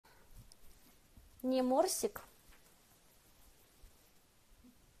Не морсик?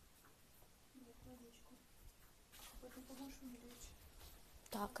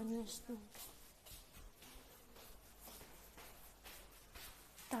 Да, конечно.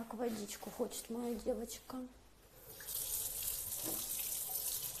 Так, водичку хочет моя девочка.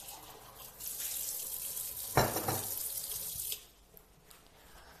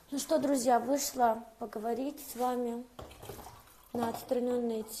 Ну что, друзья, вышла поговорить с вами на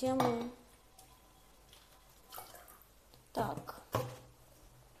отстраненные темы. Так.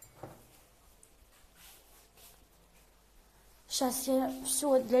 Сейчас я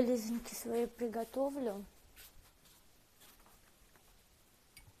все для Лизоньки своей приготовлю.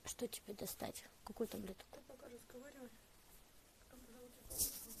 Что тебе достать? Какую таблетку?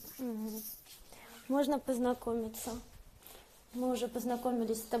 Угу. Можно познакомиться. Мы уже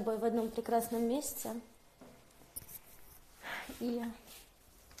познакомились с тобой в одном прекрасном месте. И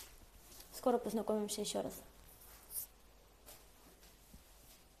скоро познакомимся еще раз.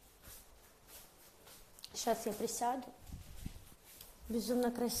 Сейчас я присяду.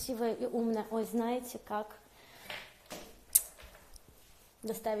 Безумно красивая и умная. Ой, знаете, как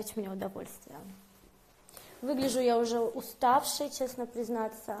доставить мне удовольствие. Выгляжу я уже уставшей, честно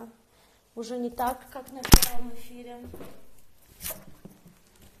признаться. Уже не так, как на первом эфире.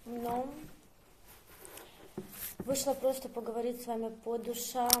 Но вышла просто поговорить с вами по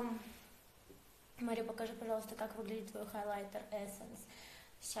душам. Мария, покажи, пожалуйста, как выглядит твой хайлайтер Essence.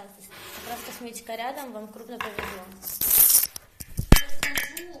 Сейчас, как раз косметика рядом, вам крупно повезло.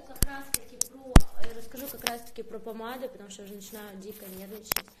 Расскажу как раз таки про помады, потому что уже начинаю дико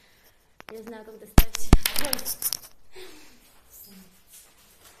нервничать. Я знаю, как достать.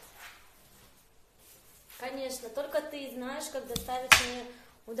 Конечно, только ты знаешь, как доставить мне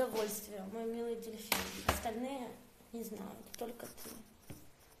удовольствие, мой милый дельфин. Остальные не знают, только ты.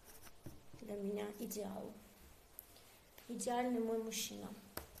 Для меня идеал. Идеальный мой мужчина.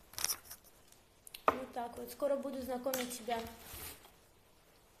 Вот так вот. Скоро буду знакомить тебя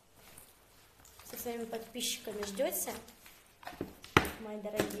со своими подписчиками. Ждете, мои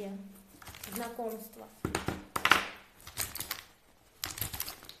дорогие, знакомства?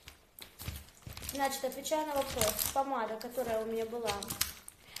 Значит, отвечаю на вопрос. Помада, которая у меня была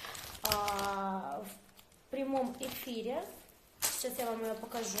в прямом эфире. Сейчас я вам ее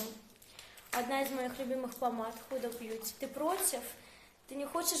покажу. Одна из моих любимых помад Huda Beauty. Ты против? Ты не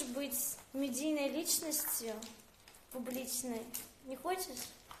хочешь быть медийной личностью, публичной? Не хочешь?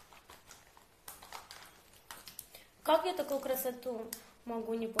 Как я такую красоту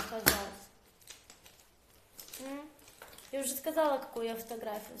могу не показать? Я уже сказала, какую я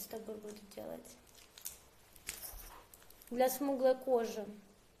фотографию с тобой буду делать. Для смуглой кожи.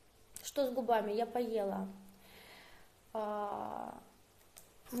 Что с губами? Я поела.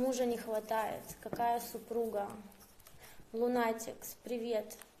 Мужа не хватает. Какая супруга? Лунатикс,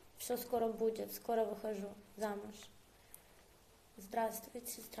 привет. Все скоро будет. Скоро выхожу замуж.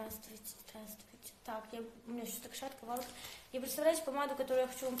 Здравствуйте, здравствуйте, здравствуйте. Так, у меня еще так шатко волос. И представляете, помаду, которую я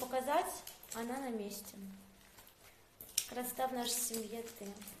хочу вам показать, она на месте. Красота в нашей семье ты.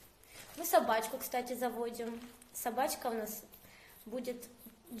 Мы собачку, кстати, заводим. Собачка у нас будет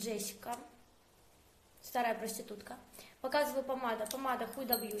Джессика. Старая проститутка. Показываю помада. Помада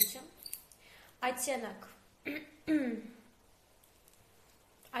Huda Beauty. Оттенок.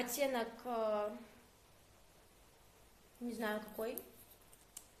 Оттенок, не знаю какой.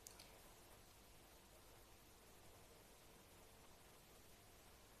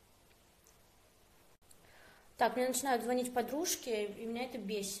 Так, мне начинают звонить подружки, и меня это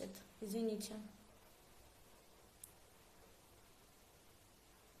бесит. Извините.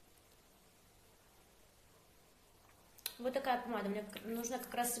 Вот такая помада. Мне нужно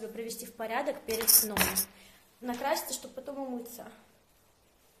как раз себя привести в порядок перед сном. Накраситься, чтобы потом умыться.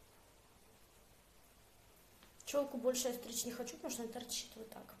 Челку больше я стричь не хочу, потому что она торчит вот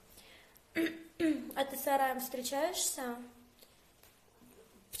так. А ты с сараем встречаешься?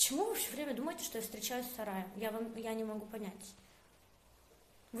 Почему вы все время думаете, что я встречаюсь с сараем? Я не могу понять.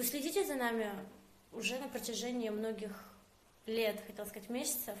 Вы следите за нами уже на протяжении многих лет, хотела сказать,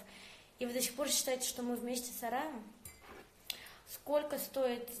 месяцев, и вы до сих пор считаете, что мы вместе с сараем? Сколько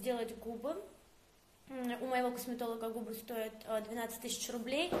стоит сделать губы? У моего косметолога губы стоят 12 тысяч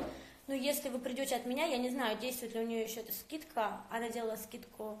рублей. Но если вы придете от меня, я не знаю, действует ли у нее еще эта скидка. Она делала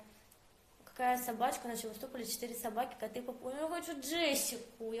скидку. Какая собачка? Значит, выступили 4 собаки, коты, попугаи. Я хочу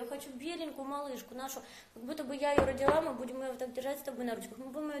Джессику, я хочу беленькую малышку нашу. Как будто бы я ее родила, мы будем ее вот так держать с тобой на ручках. Мы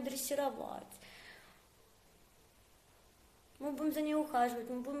будем ее дрессировать. Мы будем за ней ухаживать,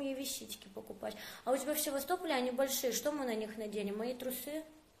 мы будем ей вещички покупать. А у тебя все Севастополе, они большие. Что мы на них наденем? Мои трусы?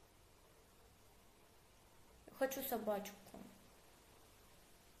 Хочу собачку.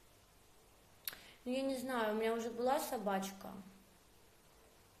 Ну, я не знаю, у меня уже была собачка.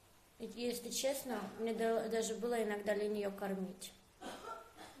 И, если честно, мне даже было иногда лень ее кормить.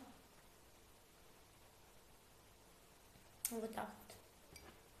 Вот так вот.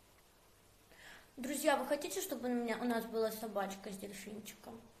 Друзья, вы хотите, чтобы у нас была собачка с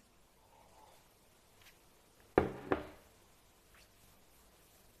дельфинчиком?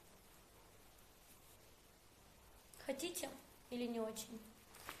 Хотите или не очень?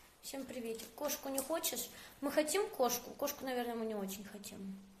 Всем приветик. Кошку не хочешь? Мы хотим кошку? Кошку, наверное, мы не очень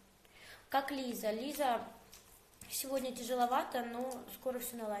хотим. Как Лиза? Лиза сегодня тяжеловато, но скоро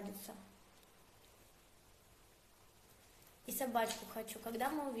все наладится. И собачку хочу. Когда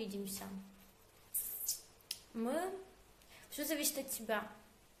мы увидимся? Все зависит от тебя.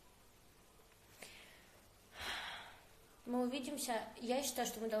 Мы увидимся. Я считаю,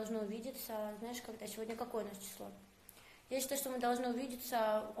 что мы должны увидеться. Знаешь, когда? Сегодня какое у нас число? Я считаю, что мы должны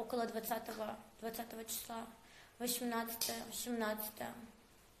увидеться около 20 числа, 18, 17.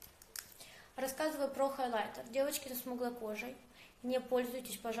 Рассказываю про хайлайтер. Девочки со смуглой кожей, не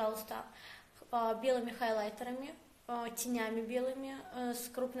пользуйтесь, пожалуйста, белыми хайлайтерами, тенями белыми с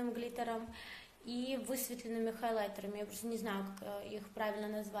крупным глиттером и высветленными хайлайтерами. Я просто не знаю, как их правильно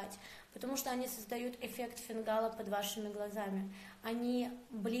назвать, потому что они создают эффект фингала под вашими глазами. Они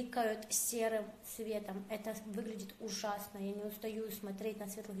бликают серым цветом. Это выглядит ужасно. Я не устаю смотреть на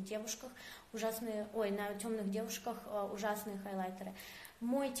светлых девушках, на темных девушках ужасные хайлайтеры.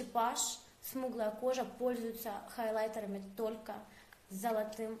 Мой типаж, смуглая кожа, пользуется хайлайтерами только с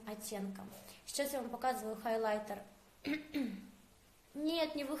золотым оттенком. Сейчас я вам показываю хайлайтер.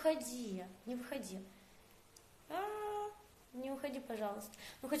 Нет, не выходи, не выходи. Не уходи, пожалуйста.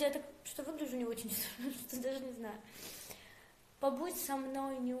 Ну, хотя я так что выгляжу не очень, что даже не знаю. Побудь со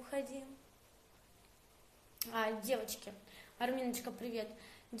мной, не уходи. Девочки, Арминочка, привет.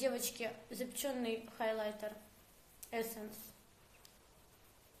 Девочки, запеченный хайлайтер Essence.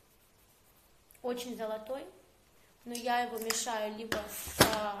 Очень золотой, но я его мешаю либо с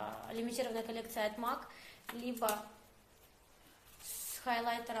лимитированной коллекцией от MAC, либо с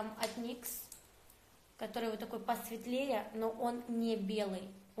хайлайтером от NYX, который вот такой посветлее, но он не белый.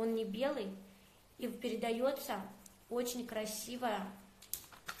 Он не белый, и передается очень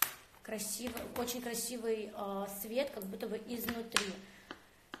очень красивый свет, как будто бы изнутри.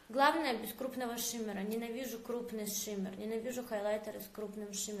 Главное, без крупного шиммера. Ненавижу крупный шиммер, ненавижу хайлайтеры с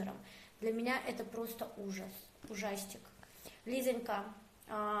крупным шиммером. Для меня это просто ужастик. Лизонька,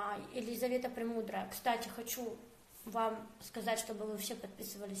 Елизавета Премудрая. Кстати, хочу вам сказать, чтобы вы все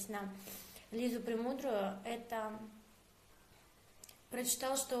подписывались на Лизу Премудрую. Это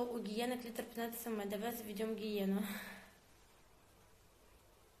прочитал, что у гиены клитор 15 см. Давай заведем гиену.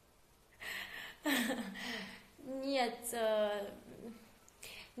 Нет,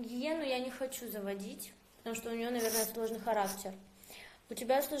 гиену я не хочу заводить, потому что у нее, наверное, сложный характер. У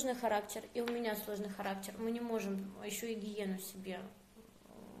тебя сложный характер, и у меня сложный характер. Мы не можем еще и гиену себе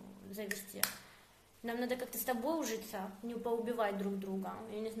завести. Нам надо как-то с тобой ужиться, не поубивать друг друга.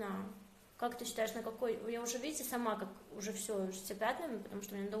 Я не знаю. Как ты считаешь, на какой... Я уже, видите, сама как уже все пятнами, потому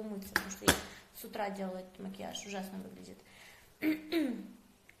что мне надо умыться, потому что я с утра делала этот макияж. Ужасно выглядит.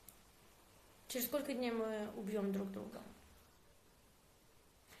 Через сколько дней мы убьем друг друга?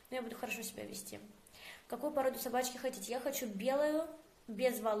 Но я буду хорошо себя вести. Какую породу собачки хотите? Я хочу белую,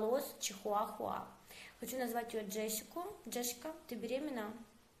 без волос, чихуахуа. Хочу назвать ее Джессику. Джессика, ты беременна?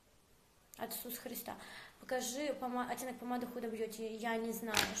 От Иисуса Христа. Покажи оттенок помады Huda Beauty. Я не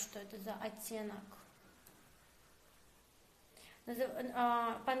знаю, что это за оттенок.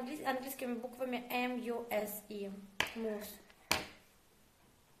 Английскими буквами MUSE. Mousse.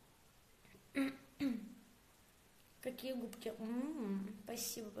 Какие губки.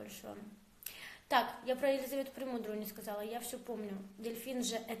 Спасибо большое. Так, я про Елизавету Премудрую не сказала, я все помню. Дельфин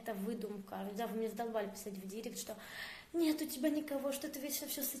же это выдумка. Да, вы мне задолбали писать в директ, что нет у тебя никого, что ты вечно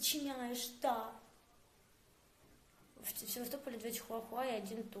все сочиняешь, да. В Севастополе 2 чихуахуа и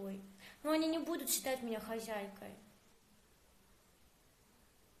 1 той. Но они не будут считать меня хозяйкой.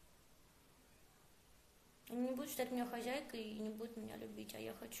 Они не будут считать меня хозяйкой и не будут меня любить, а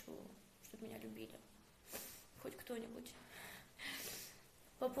я хочу, чтобы меня любили. Хоть кто-нибудь.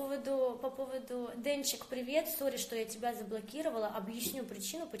 По поводу... Денчик, привет, сори, что я тебя заблокировала. Объясню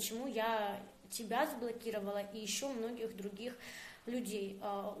причину, почему я тебя заблокировала и еще многих других людей.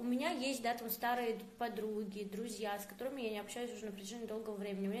 У меня есть, да, там старые подруги, друзья, с которыми я не общаюсь уже на протяжении долгого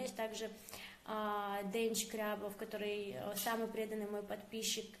времени. У меня есть также Денчик Рябов, который самый преданный мой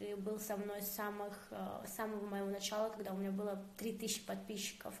подписчик и был со мной с самого моего начала, когда у меня было 3000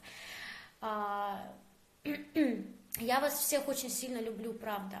 подписчиков. Я вас всех очень сильно люблю,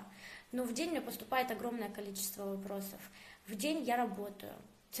 правда. Но в день мне поступает огромное количество вопросов. В день я работаю.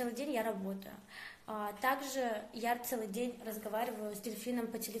 Целый день я работаю. Также я целый день разговариваю с дельфином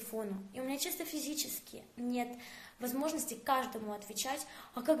по телефону. И у меня чисто физически нет возможности каждому отвечать: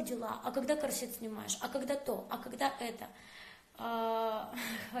 а как дела, а когда корсет снимаешь, а когда то, а когда это.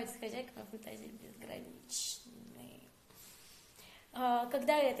 Хватит хозяйка, фантазии безграничные.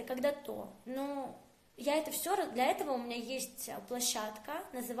 Когда это, когда то. Ну, я это все, для этого у меня есть площадка,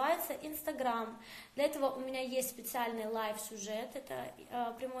 называется Инстаграм. Для этого у меня есть специальный лайв-сюжет, это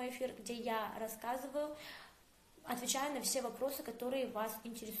прямой эфир, где я рассказываю, отвечаю на все вопросы, которые вас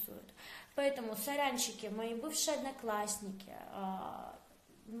интересуют. Поэтому, сорянчики, мои бывшие одноклассники,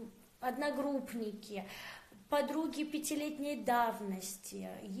 одногруппники, подруги 5-летней давности,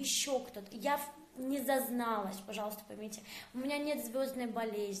 еще кто-то. Я не зазналась, пожалуйста, поймите. У меня нет звездной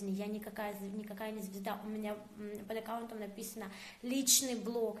болезни, я никакая не звезда. У меня под аккаунтом написано личный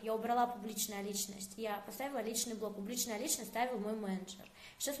блог. Я убрала публичная личность. Я поставила личный блог. Публичная личность ставил мой менеджер.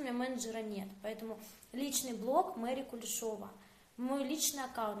 Сейчас у меня менеджера нет, поэтому личный блог Мэри Кулешова. Мой личный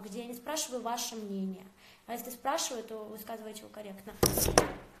аккаунт, где я не спрашиваю ваше мнение. А если спрашиваю, то высказывайте его корректно.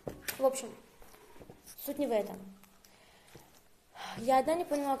 В общем, суть не в этом. Я одна не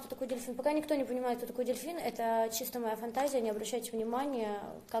понимала, кто такой дельфин. Пока никто не понимает, кто такой дельфин, это чисто моя фантазия, не обращайте внимания.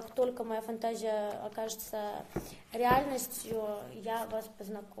 Как только моя фантазия окажется реальностью, я вас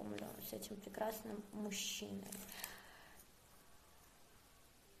познакомлю с этим прекрасным мужчиной.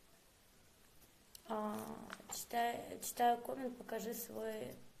 Читаю коммент, покажи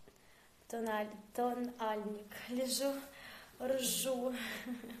свой тональник. Лежу, ржу.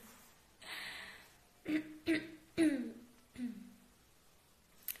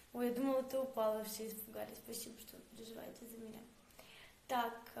 Ой, я думала, ты упала, все испугались. Спасибо, что переживаете за меня.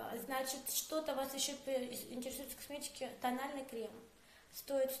 Так, значит, что-то вас еще интересует в косметике. Тональный крем.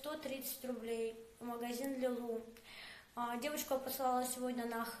 Стоит 130 рублей. Магазин Лилу. Девочка посылала сегодня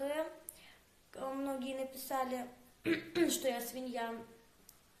на Х. Многие написали, что я свинья,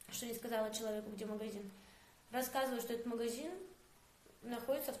 что не сказала человеку, где магазин. Рассказываю, что этот магазин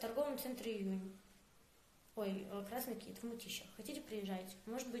находится в торговом центре Июнь. Ой, Красный Кит, в Мытищах. Хотите, приезжайте.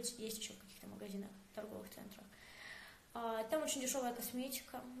 Может быть, есть еще в каких-то магазинах, торговых центрах. Там очень дешевая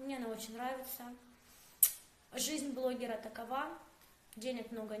косметика. Мне она очень нравится. Жизнь блогера такова.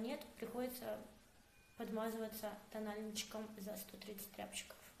 Денег много нет. Приходится подмазываться тональничком за 130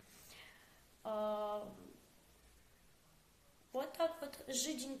 тряпчиков. Вот так вот.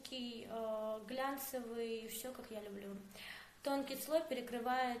 Жиденький, глянцевый. Все, как я люблю. Тонкий слой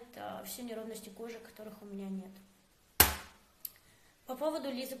перекрывает все неровности кожи, которых у меня нет. По поводу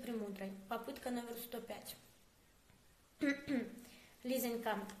Лизы Премудрой. Попытка номер 105.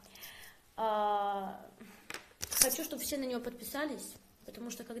 Лизонька, хочу, чтобы все на нее подписались, потому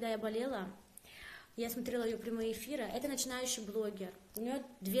что когда я болела, я смотрела ее прямые эфиры. Это начинающий блогер. У нее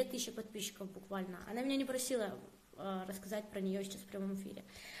 2000 подписчиков буквально. Она меня не просила рассказать про нее сейчас в прямом эфире.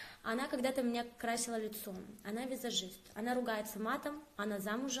 Она когда-то меня красила лицом, она визажист, она ругается матом, она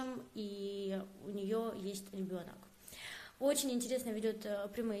замужем, и у нее есть ребенок. Очень интересно ведет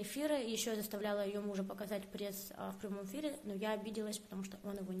прямые эфиры, еще я заставляла ее мужа показать пресс в прямом эфире, но я обиделась, потому что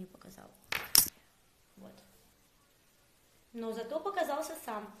он его не показал. Вот. Но зато показался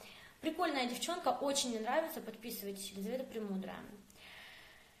сам. Прикольная девчонка, очень мне нравится, подписывайтесь, Елизавета Премудрая.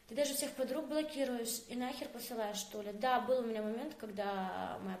 Ты даже всех подруг блокируешь и нахер посылаешь, что ли? Да, был у меня момент,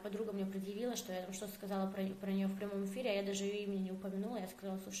 когда моя подруга мне предъявила, что я там что-то сказала про нее в прямом эфире, а я даже ее имени не упомянула. Я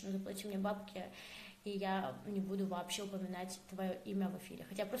сказала: слушай, ну заплати мне бабки, и я не буду вообще упоминать твое имя в эфире.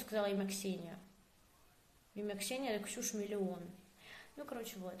 Хотя я просто сказала имя Ксения. Имя Ксения — это Ксюш Миллион. Ну,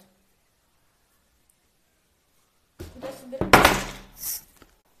 короче, вот. Куда собираешься?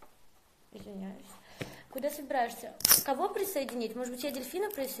 Извиняюсь. Куда собираешься? Кого присоединить? Может быть, я дельфина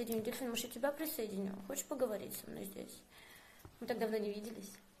присоединю? Дельфин, может, я тебя присоединю? Хочешь поговорить со мной здесь? Мы так давно не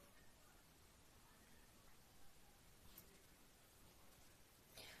виделись.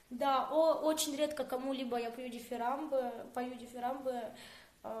 Да, очень редко кому-либо я пою дифирамбы,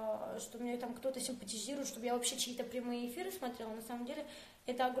 что мне там кто-то симпатизирует, чтобы я вообще чьи-то прямые эфиры смотрела. На самом деле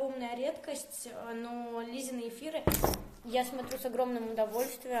это огромная редкость, но Лизины эфиры я смотрю с огромным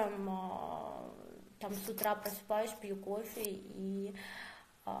удовольствием. Там с утра просыпаюсь, пью кофе и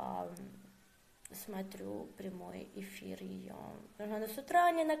смотрю прямой эфир ее. Она с утра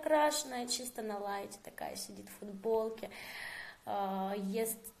не накрашенная, чисто на лайте такая, сидит в футболке,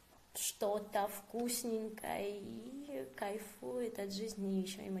 ест что-то вкусненькое и кайфует от жизни, и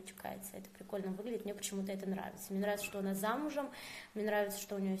еще и матюкается. Это прикольно выглядит, мне почему-то это нравится. Мне нравится, что она замужем, мне нравится,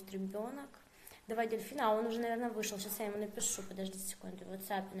 что у нее есть ребенок. Давай, дельфин. А он уже, наверное, вышел. Сейчас я ему напишу. Подождите секунду. В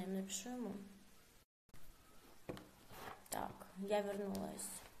WhatsApp, наверное, напишу ему. Так, я вернулась.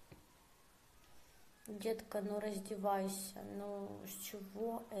 Детка, ну раздевайся. Ну с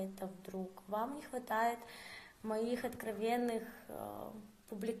чего это вдруг? Вам не хватает моих откровенных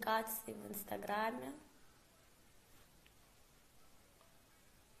публикаций в Инстаграме?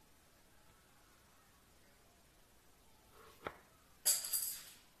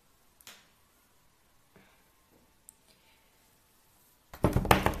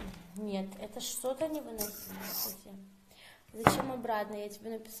 Нет, это что-то невыносимое совсем. Зачем обратно? Я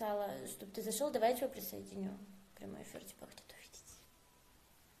тебе написала, чтобы ты зашел, давай я тебя присоединю. Прямой эфир тебя хотят увидеть.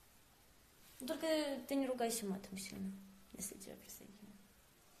 Только ты не ругайся матом сильно, если тебя присоединю.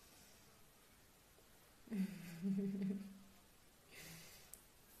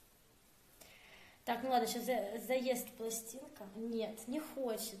 Так, ну ладно, сейчас заест пластинка. Нет, не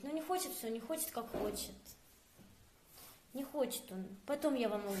хочет. Ну не хочет все, не хочет как хочет. Не хочет он. Потом я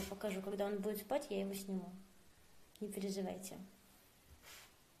вам его покажу, когда он будет спать, я его сниму. Не переживайте.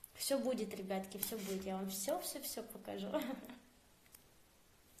 Все будет, ребятки, все будет. Я вам все покажу.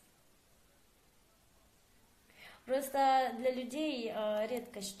 Просто для людей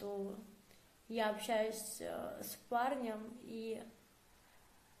редкость, что я общаюсь с парнем и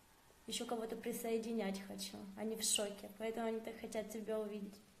еще кого-то присоединять хочу. Они в шоке, поэтому они так хотят тебя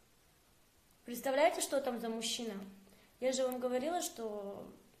увидеть. Представляете, что там за мужчина? Я же вам говорила, что...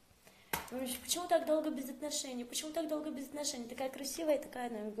 Почему так долго без отношений? Почему так долго без отношений? Такая красивая, такая,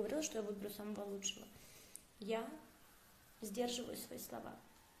 она мне говорила, что я выберу самого лучшего. Я сдерживаю свои слова.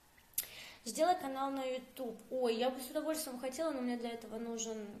 Сделай канал на YouTube. Ой, я бы с удовольствием хотела, но мне для этого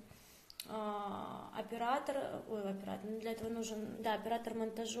нужен для этого нужен, да,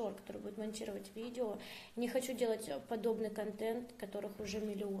 оператор-монтажер, который будет монтировать видео. Не хочу делать подобный контент, которых уже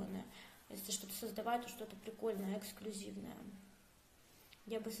миллионы. Если что-то создавать, то что-то прикольное, эксклюзивное.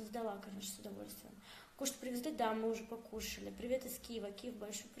 Я бы создала, конечно, с удовольствием. Кушать привезли? Да, мы уже покушали. Привет из Киева. Киев,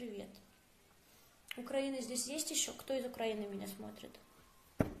 большой привет. Украина здесь есть еще? Кто из Украины меня смотрит?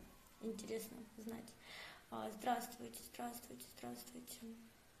 Интересно знать. Здравствуйте, здравствуйте, здравствуйте.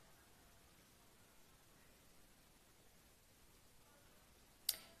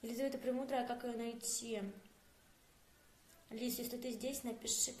 Елизавета Премудрая, как ее найти? Лиз, если ты здесь,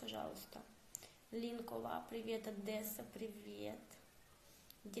 напиши, пожалуйста. Линкова, привет, Одесса, привет.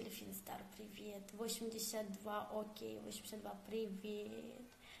 Дельфин Стар, привет. 82, окей, 82, привет.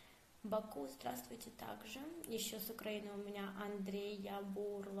 Баку, здравствуйте также. Еще с Украины у меня Андрея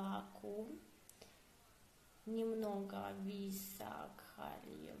Бурлаку. Немного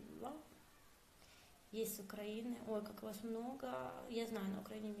Висакхалева. Есть с Украины. Ой, как вас много. Я знаю, на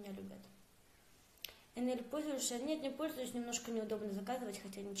Украине меня любят. НЛ пользуешься? Нет, не пользуюсь, немножко неудобно заказывать,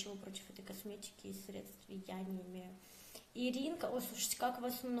 хотя ничего против этой косметики и средств я не имею. Иринка, ой, слушайте, как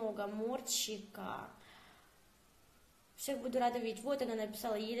вас много, Морчика. Всех буду рада видеть. Вот она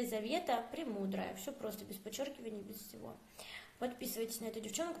написала, Елизавета Премудрая. Все просто, без подчеркиваний, без всего. Подписывайтесь на эту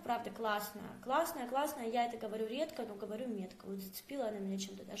девчонку, правда, классная. Классная, классная, я это говорю редко, но говорю метко. Вот зацепила она меня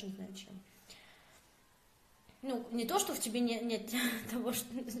чем-то, даже не знаю чем. Ну, не то, что в тебе нет того,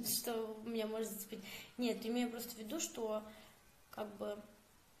 что меня может зацепить. Нет, имею просто в виду, что как бы...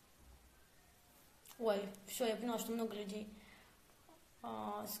 Ой, все, я поняла, что много людей.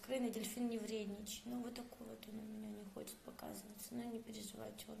 Скрытный дельфин не вредничай. Ну, вот такой вот он у меня не хочет показываться. Но не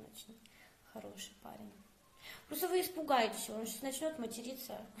переживайте, он очень хороший парень. Просто вы испугаетесь, он сейчас начнет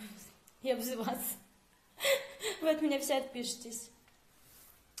материться и обзываться. Вы от меня все отпишетесь.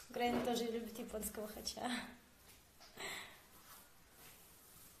 Украина тоже любит японского хача.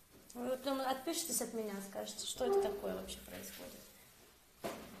 Вы потом отпишитесь от меня, скажете, что это такое вообще происходит.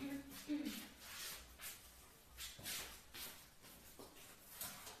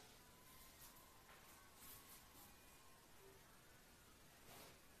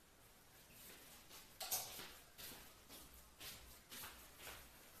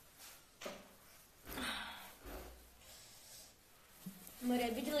 Мэри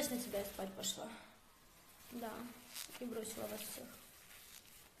обиделась на тебя и спать пошла. Да, и бросила вас всех.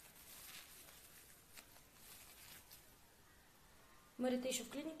 Мэри, ты еще в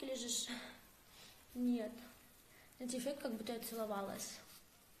клинике лежишь? Нет. Знаете, эффект, как будто я целовалась.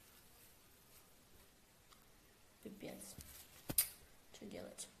 Пипец. Что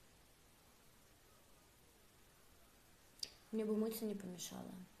делать? Мне бы мыться не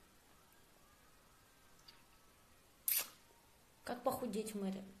помешало. Как похудеть,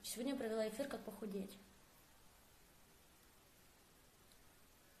 Мэри? Сегодня я провела эфир «Как похудеть».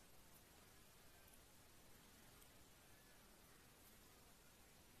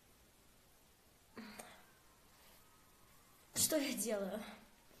 что я делаю?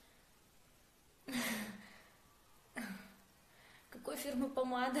 Какой фирмы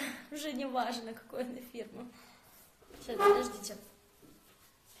помада? Уже не важно, какой она фирмы. Сейчас, подождите.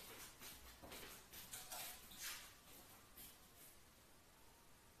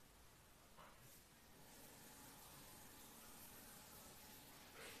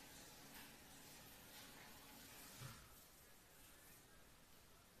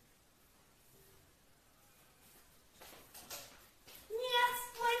 Нет,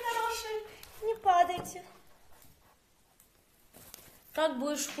 мой хороший, не падайте. Как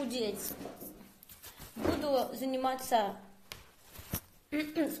будешь худеть? Буду заниматься...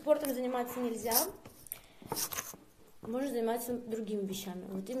 Спортом заниматься нельзя. Можно заниматься другими вещами.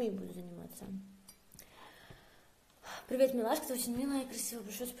 Вот ими и буду заниматься. Привет, милашка, ты очень милая и красивая.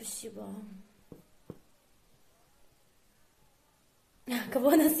 Большое спасибо. Кого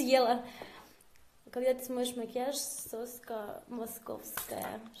она съела? Когда ты смоешь макияж, соска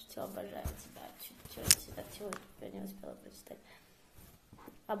московская. Что, обожаю тебя. Чего я не успела прочитать.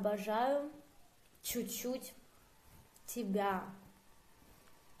 Обожаю чуть-чуть тебя.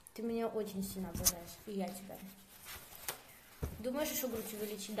 Ты меня очень сильно обожаешь. И я тебя. Думаешь, еще грудь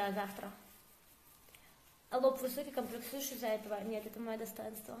увеличить? Да, завтра. А лоб высокий, комплексуешь из-за этого? Нет, это мое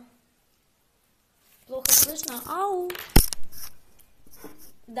достоинство. Плохо слышно? Ау!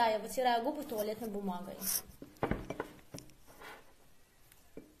 Да, я вытираю губы туалетной бумагой.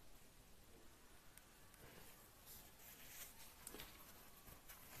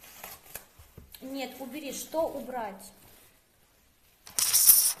 Нет, убери. Что убрать?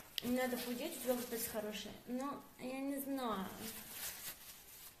 Не надо худеть, у тебя выпуск хороший. Но я не знаю.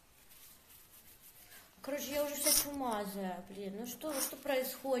 Короче, я уже вся чумазая, блин. Ну что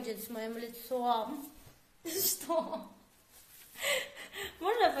происходит с моим лицом? Что?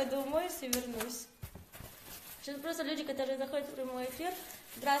 Можно я пойду умоюсь и вернусь? Сейчас просто люди, которые заходят в прямой эфир.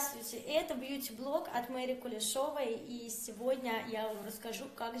 Здравствуйте, это бьюти-блог от Мэри Кулешовой. И сегодня я вам расскажу,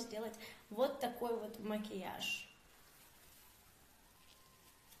 как сделать вот такой вот макияж.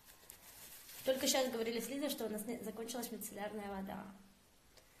 Только сейчас говорили с Лизой, что у нас закончилась мицеллярная вода.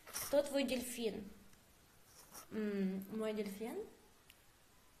 Кто твой дельфин? Мой дельфин?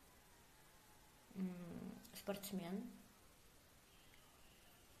 Спортсмен.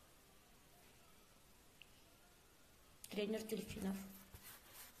 Тренер дельфинов.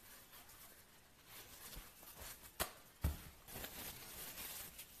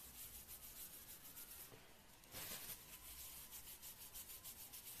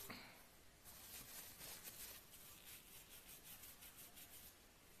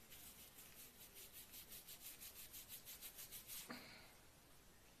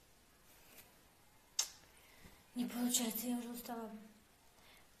 Не получается, я уже устала.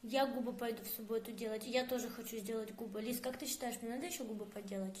 Я губы пойду в субботу делать. Я тоже хочу сделать губы. Лиз, как ты считаешь, мне надо еще губы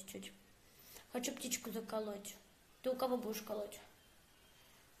поделать чуть-чуть? Хочу птичку заколоть. Ты у кого будешь колоть?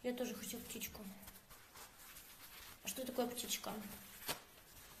 Я тоже хочу птичку. А что такое птичка?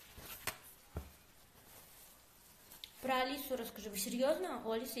 Про Алису расскажи. Вы серьезно?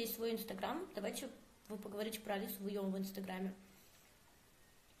 У Алисы есть свой инстаграм. Давайте вы поговорите про Алису в ее инстаграме.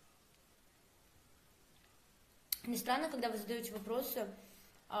 Не странно, когда вы задаете вопросы,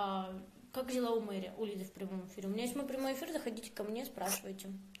 как дела у Мэри, у Лизы в прямом эфире. У меня есть мой прямой эфир, заходите ко мне,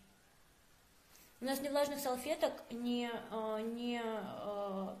 спрашивайте. У нас ни влажных салфеток, ни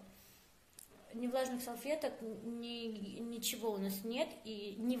влажных салфеток, ничего у нас нет,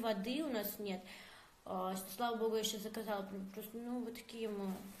 и ни воды у нас нет. Слава богу, я сейчас заказала, просто, вот такие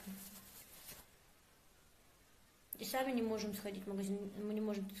мы. И сами не можем сходить в магазин, мы не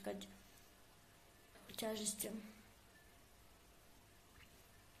можем искать тяжести.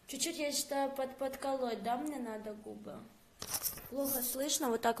 Чуть-чуть, я считаю, подколоть, да, мне надо губы? Плохо слышно,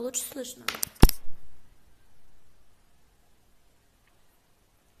 вот так лучше слышно.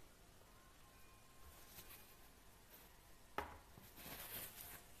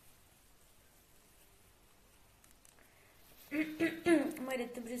 Мэри,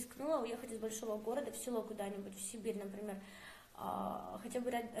 ты бы рискнула уехать из большого города в село куда-нибудь, в Сибирь, например, хотя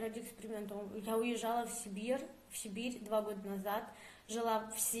бы ради эксперимента. Я уезжала в Сибирь 2 года назад,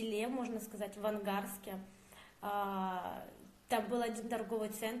 жила в селе, можно сказать, в Ангарске. Там был один торговый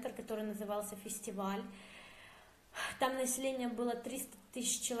центр, который назывался «Фестиваль». Там население было 300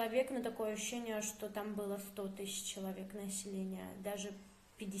 тысяч человек, но такое ощущение, что там было 100 тысяч человек населения, даже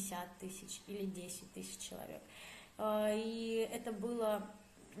 50 тысяч или 10 тысяч человек. И это было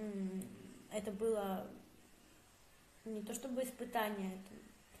не то чтобы испытание, это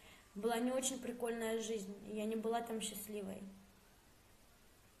была не очень прикольная жизнь, я не была там счастливой.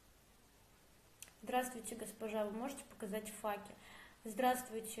 Здравствуйте, госпожа, вы можете показать факи?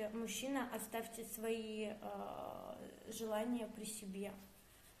 Здравствуйте, мужчина, оставьте свои желания при себе.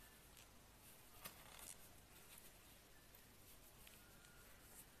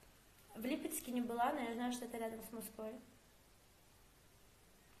 В Липецке не была, но я знаю, что это рядом с Москвой.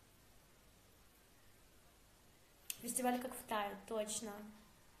 Фестиваль как в Тае, точно.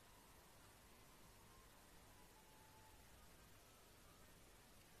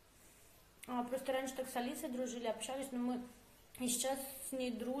 Просто раньше так с Алисой дружили, общались, но мы и сейчас с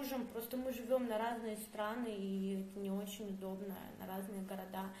ней дружим, просто мы живем на разные страны, и это не очень удобно, на разные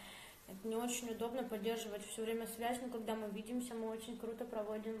города. Это не очень удобно поддерживать все время связь, но когда мы видимся, мы очень круто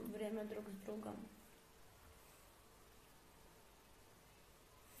проводим время друг с другом.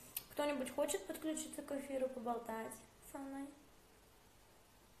 Кто-нибудь хочет подключиться к эфиру, поболтать со мной?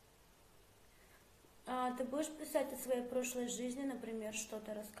 Ты будешь писать о своей прошлой жизни, например,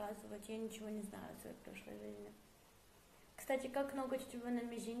 что-то рассказывать? Я ничего не знаю о своей прошлой жизни. Кстати, как ноготь у тебя на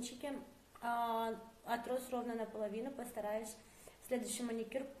мизинчике? Отрос ровно наполовину, постараюсь следующий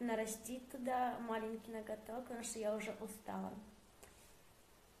маникюр нарастить туда маленький ноготок, потому что я уже устала.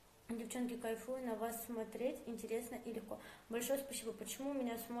 Девчонки, кайфую на вас смотреть, интересно и легко. Большое спасибо. Почему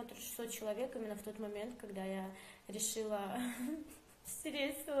меня смотрит 600 человек именно в тот момент, когда я решила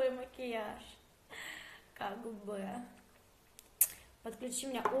стереть свой макияж? Как бы. Подключи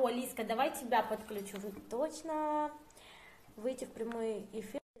меня. О, Лизка, давай тебя подключу. Вы точно выйти в прямой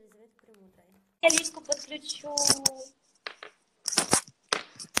эфир. Я Лизку подключу.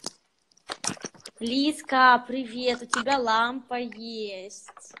 Лизка, привет, у тебя лампа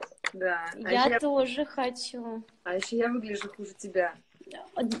есть. Да. Я тоже хочу. А еще я выгляжу хуже тебя.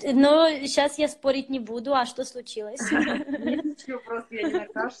 Но сейчас я спорить не буду. А что случилось? Ничего, просто я не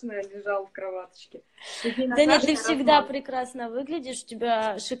накрашенная, лежала в кроваточке. Да нет, ты всегда прекрасно выглядишь. У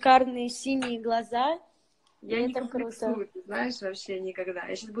тебя шикарные синие глаза. Я не комплексую, ты знаешь, вообще никогда.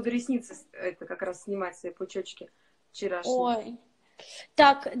 Я сейчас буду ресницы это как раз снимать, свои пучочки вчерашние. Ой.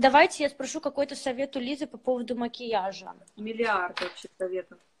 Так, давайте я спрошу какой-то совет у Лизы по поводу макияжа. Миллиард вообще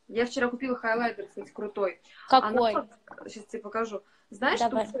советов. Я вчера купила хайлайтер, кстати, крутой. Какой? Сейчас тебе покажу. Знаешь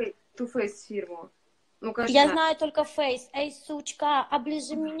Too Faced фирму? Ну, конечно. Я знаю только Face. Эй, сучка,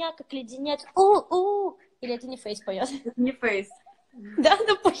 оближи меня, как леденец. Или это не Face поет? Это не Face. Да,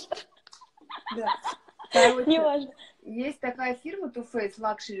 ну похер. Да. Не важно. Есть такая фирма Too Faced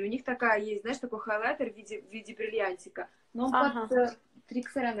Luxury. У них такая есть, знаешь, такой хайлайтер в виде бриллиантика. Но он под 3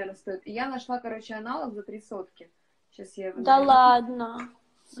 косаря, наверное, стоит. И я нашла, короче, аналог за 3 сотки. Сейчас я его... Да ладно.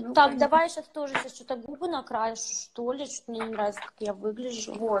 Ну, так, давай я сейчас тоже что-то губы накрашу, что ли. Что-то мне не нравится, как я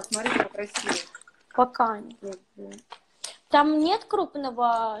выгляжу. Вот, смотри, как красиво. Пока нет. Там нет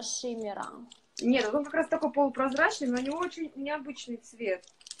крупного шиммера? Нет, он как раз такой полупрозрачный, но у него очень необычный цвет.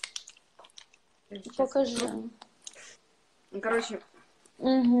 Покажи. Короче,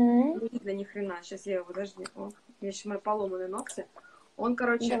 не видно ни хрена. Сейчас я его, подожди. О, у меня сейчас мои поломанные ногти. Он,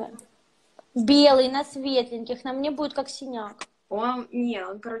 короче... Давай. Белый, на светленьких. На мне будет как синяк. Он,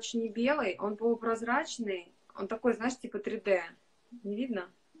 короче, не белый, он полупрозрачный. Он такой, знаешь, типа 3D. Не видно?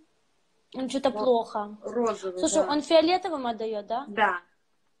 Он что-то плохо. Розовый, Слушай, да. он фиолетовым отдает, да? Да.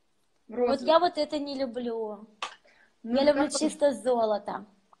 Розовый. Вот я вот это не люблю. Я люблю чисто золото.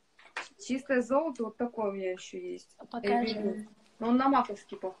 Чистое золото, вот такое у меня еще есть. Покажи. Но он на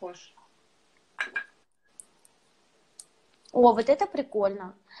маковский похож. О, вот это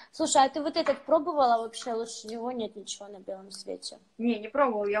прикольно. Слушай, а ты вот этот пробовала вообще? Лучше него нет ничего на белом свете. Не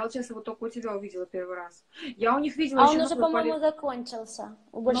пробовала. Я вот сейчас его только у тебя увидела первый раз. Я у них видела он уже, по-моему, закончился.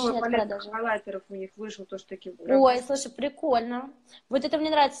 Больше нет продажи. Хайлайтеров у них вышел тоже такие. Ой, слушай, прикольно. Вот это мне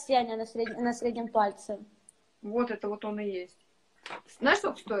нравится сияние на среднем пальце. Вот это вот он и есть. Знаешь,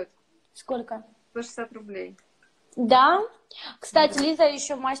 сколько стоит? Сколько? 160 рублей. Да? Кстати, да. Лиза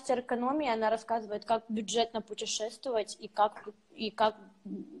еще мастер экономии, она рассказывает, как бюджетно путешествовать и как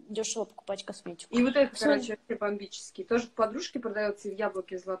дешево покупать косметику. И вот это, короче, вообще бомбический. Тоже подружки продается в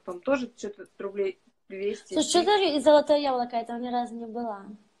яблоке золотом. Тоже что-то рублей 200. Слушай, что за золотое яблоко? Я там ни разу не была.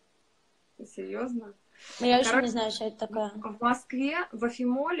 Серьезно? Я еще не знаю, что это такое. В Москве, в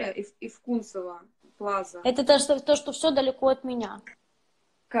Афимоле и в Кунцево плаза. Это то, что все далеко от меня.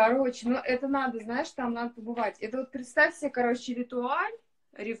 Короче, ну это надо, знаешь, там надо побывать. Это вот представь себе, короче, Ритуаль,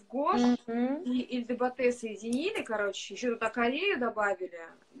 Ривгош и Ильдебате соединили, короче, еще туда Корею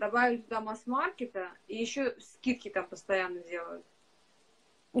добавили туда масс-маркета, и еще скидки там постоянно делают.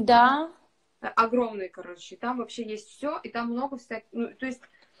 Да. Огромные, короче. Там вообще есть все, и там много всяких, ну, то есть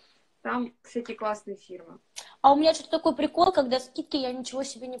там всякие классные фирмы. А у меня что-то такой прикол, когда скидки я ничего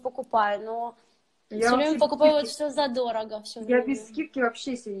себе не покупаю, но Я Все вообще время без покупают скидки, все задорого, все я без время. скидки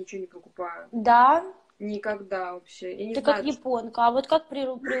вообще себе ничего не покупаю. Да, Никогда вообще. Я не ты как знаю, японка. А вот как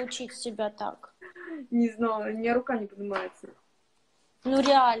приучить себя так? не знаю, у меня рука не поднимается. Ну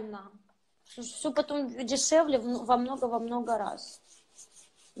реально. Все потом дешевле во много раз.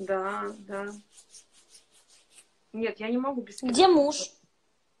 Да, да. Нет, я не могу без Где скидок муж?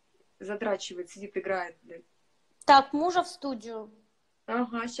 задрачивать, сидит, играет, блядь. Так, мужа в студию.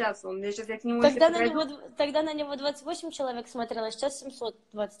 Ага, сейчас он. Я к нему, если Тогда на подойду. него, тогда на него 28 человек смотрело, сейчас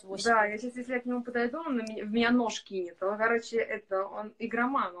 728. Да, если я к нему подойду, он в меня нож кинет. Он, короче, он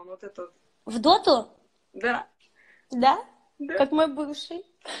игроман, он вот этот. В доту? Да, Да? да. Как мой бывший.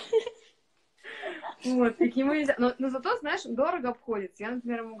 Вот, и к нему нельзя. Но зато, знаешь, дорого обходится. Я,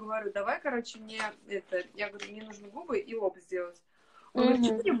 например, ему говорю, давай, короче, мне это... Я говорю, мне нужны губы и лоб сделать. Он говорит,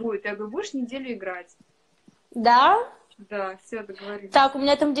 что Мгм. не будет? Я говорю, будешь неделю играть. Да? Да, все, договорились. Так, у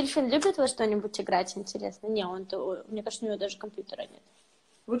меня там дельфин любит во что-нибудь играть, интересно? Не, мне кажется, у него даже компьютера нет.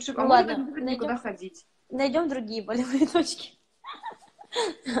 Лучше, Ну а может быть, ладно, не будет никуда ходить. найдем другие болевые точки.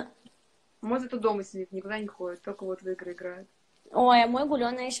 Может, это дома сидит, никуда не ходит, только вот в игры играет. Ой, а мой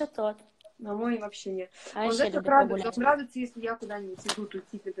гулёна еще тот. А мой вообще нет. А Он, вообще знаешь, как любит радуется? погулять. Он радуется, если я куда-нибудь иду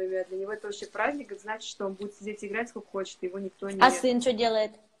тусить, например. Для него это вообще праздник, это значит, что он будет сидеть и играть сколько хочет, и его никто А не сын что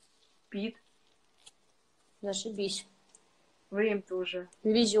делает? пит. Зашибись. Время-то уже.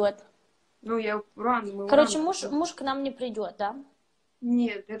 Везет. Ну, мы его Короче, рано муж к нам не придет, да?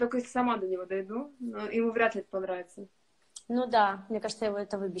 Нет, я только если сама до него дойду, но ему вряд ли это понравится. Ну да, мне кажется, его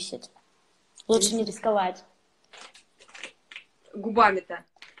это выбесит. Лучше не рисковать. Губами-то.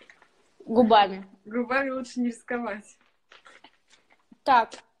 Губами. Губами лучше не рисковать.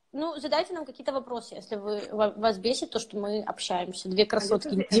 Так, ну, задайте нам какие-то вопросы, если вас бесит то, что мы общаемся. Две красотки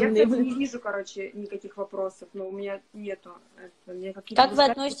Я, интимные. кстати, не вижу, короче, никаких вопросов, но у меня нету. Мне какие-то Как вы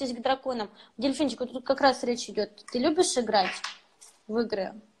относитесь к драконам? Дельфинчик, вот тут как раз речь идет. Ты любишь играть в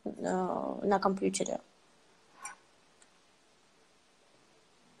игры на компьютере?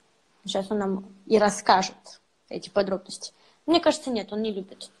 Сейчас он нам и расскажет эти подробности. Мне кажется, нет, он не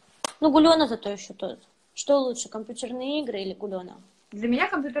любит. Ну, Гулёна зато еще тот. Что лучше, компьютерные игры или Гулёна? Для меня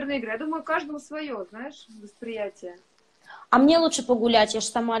компьютерные игры, я думаю, каждому свое, знаешь, восприятие. А мне лучше погулять, я же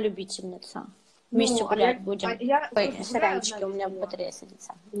сама любительница. Вместе Ну, гулять будем. я Ой, только гуляю одна сорянчики, у без меня него. батарея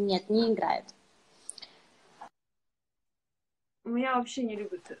садится. Нет, не играет. Меня вообще не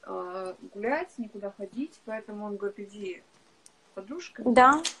любит гулять, никуда ходить, поэтому он говорит, иди с подружкой.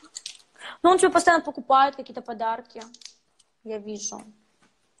 Да. Ну, он тебе постоянно покупает какие-то подарки. Я вижу.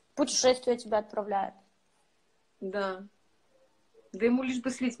 Путешествия тебя отправляет. Да. Да ему лишь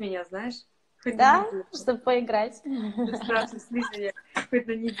бы слить меня, знаешь? Хоть на Да? недельку. Чтобы поиграть. Стараться слить меня хоть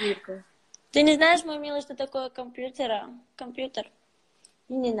на недельку. Ты не знаешь, мой милый, что такое компьютер?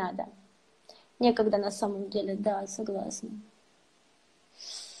 И не надо. Некогда на самом деле, да, согласна.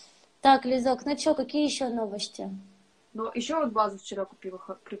 Так, Лизок, ну что, какие еще новости? Но еще вот базу вчера купила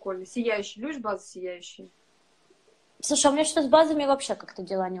прикольно. Сияющий. Любишь базу сияющие? Слушай, у меня что-то с базами вообще как-то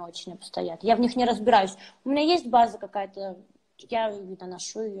дела не очень обстоят. Я в них не разбираюсь. У меня есть база какая-то, я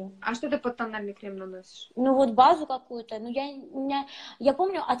наношу ее. А что ты под тональный крем наносишь? Ну вот базу какую-то. Ну я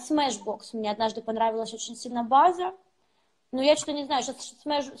помню от Smashbox мне однажды понравилась очень сильно база. Но я что-то не знаю, сейчас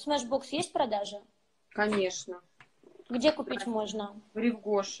Smashbox есть в продаже? Конечно. Где купить можно? В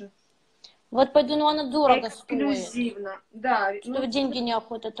Ревгоше. Вот пойду, ну она дорого стоит. Эксклюзивно. Да. Что деньги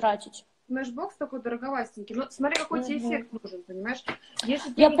неохота тратить. Smashbox такой дороговастенький. Ну, смотри, какой тебе эффект нужен, понимаешь? Если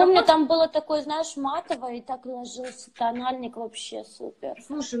тебе Я не помню, какой... там было такое, знаешь, матовое, и так ложился тональник вообще супер.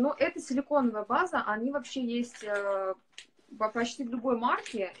 Слушай, ну это силиконовая база, они вообще есть почти в любой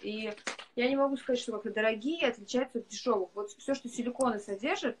марке, и я не могу сказать, что как-то дорогие отличаются от дешевых. Вот все, что силиконы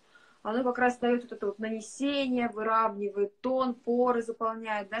содержит, оно как раз дает вот это вот нанесение, выравнивает тон, поры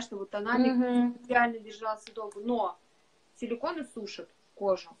заполняет, да, чтобы тональник идеально держался долго. Но силиконы сушат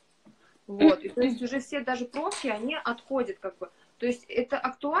кожу. Вот, и то есть уже все даже пробки, они отходят как бы. То есть это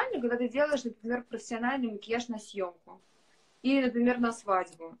актуально, когда ты делаешь, например, профессиональный макияж на съемку. Или, например, на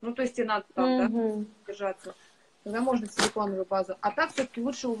свадьбу. Ну, то есть тебе надо там, да, держаться. Тогда можно силиконовую базу. А так все-таки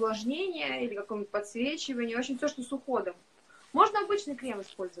лучше увлажнение или какое-нибудь подсвечивание. В общем, все, что с уходом. Можно обычный крем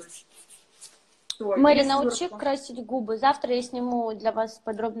использовать. Мэри, научи красить губы. Завтра я сниму для вас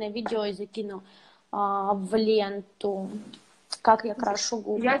подробное видео и закину в ленту, как я крашу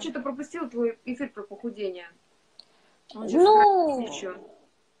губы. Я что-то пропустила твой эфир про похудение. Ну,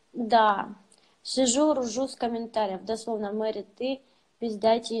 да. Сижу, ржу с комментариев. Дословно, Мэри, ты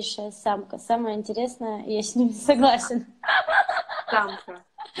пиздатейшая самка. Самое интересное, я с ним согласен. Самка.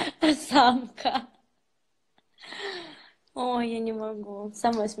 Самка. Ой, я не могу.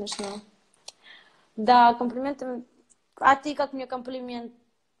 Самое смешное. Да, комплименты. А ты как мне комплимент,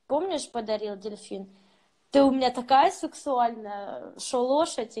 помнишь, подарил дельфин? Ты у меня такая сексуальная, шо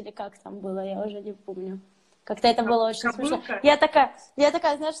лошадь или как там было, я уже не помню. Как-то это было очень смешно. Кобылка? Я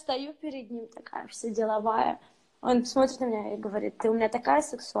такая, знаешь, стою перед ним, такая вся деловая. Он смотрит на меня и говорит, ты у меня такая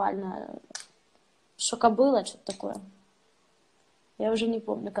сексуальная, шо кобыла, что-то такое. Я уже не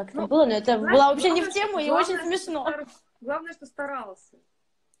помню, как это Ну, было, но это знаешь, было вообще не в тему и очень главное, смешно. главное, что старался.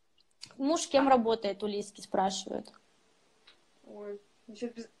 Муж кем работает, у Лиски спрашивают. Ой,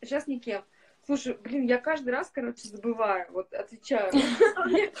 сейчас никем. Слушай, блин, я каждый раз, короче, забываю, вот отвечаю.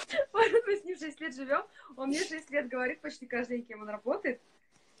 Мы с ним 6 лет живем, он мне 6 лет говорит почти каждый день, кем он работает.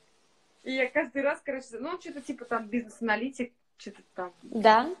 И я каждый раз, короче, ну, что-то типа там бизнес-аналитик, что-то там,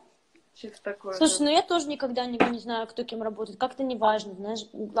 Да? что-то такое. Слушай, Да. ну я тоже никогда не знаю, кто кем работает. Как-то не важно, знаешь.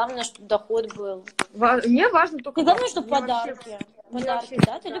 Главное, чтобы доход был. Мне важно только И главное, доход. чтобы Мне вообще, подарки. мне Подарки, вообще,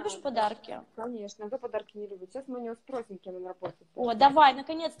 да? Ты да, любишь подарки? конечно, кто подарки не любит. Сейчас мы у него спросим, кем он работает. О, давай,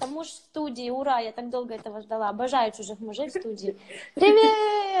 наконец-то муж в студии. Ура, я так долго этого ждала. Обожаю чужих мужей в студии.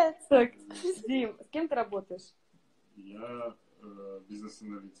 Привет! Так, Дим, с кем ты работаешь? Я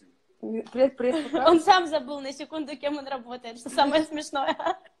бизнес-аналитик. Пресс-показ? Он сам забыл на секунду, кем он работает, что самое смешное.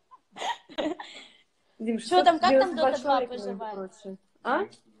 Дим, Что там, как там 692 Дота 2 человека, поживает? между прочим. А?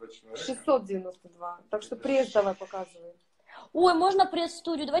 92 человека. 692. Так что пресс давай показывай. Ой, можно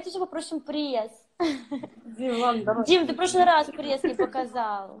пресс-студию? Давайте все попросим пресс. Дим, ладно, давай. Дим, ты в прошлый раз пресс не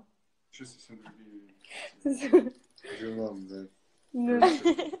показал. Еще совсем другие дела, да.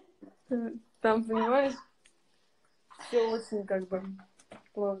 Там, понимаешь, все очень как бы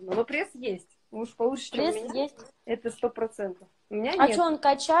сложно. Но пресс есть. Уж получше, чем у Пресс меня. есть. Это 100%. У меня А нет. что, он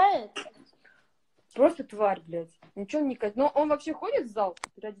качает? Просто тварь, блядь. Ничего не катит. Но он вообще ходит в зал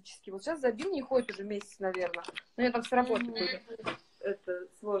периодически. Вот сейчас забил, не ходит уже месяц, наверное. Но я там с работы были. Это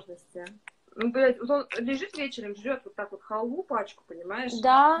сложности. Ну, блядь, вот он лежит вечером, жрет вот так вот халву, пачку, понимаешь?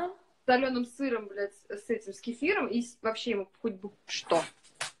 Да. С соленым сыром, блядь, с этим, с кефиром, и вообще ему хоть бы что.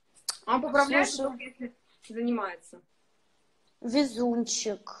 Он поправляется, Слушай. только если занимается.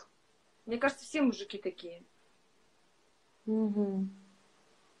 Везунчик. Мне кажется, все мужики такие. Угу.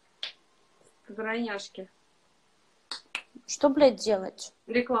 Двойняшки. Что, блядь, делать?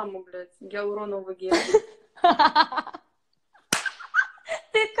 Рекламу, блядь, гиалуронового геля.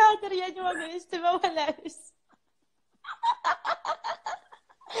 Ты кадр, я не могу, я с тебя валяюсь.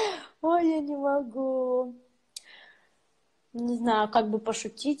 Ой, я не могу. Не знаю, как бы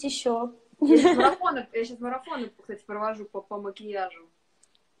пошутить еще. Я сейчас марафоны, кстати, провожу по макияжу.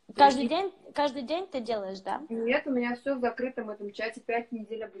 Каждый день ты делаешь, да? Нет, у меня все в закрытом этом чате. 5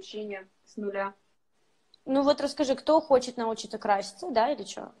 недель обучения с нуля. Ну вот расскажи, кто хочет научиться краситься, да, или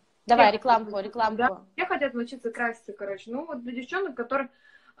что? Давай, рекламку. Да, все хотят научиться краситься, короче. Ну, вот для девчонок, которые...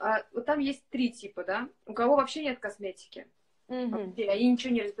 вот там есть 3 типа, да? У кого вообще нет косметики. Вообще, они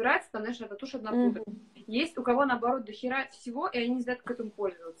ничего не разбираются, там, знаешь, это тушь одна пудра. Есть у кого, наоборот, дохера всего, и они не знают, как этим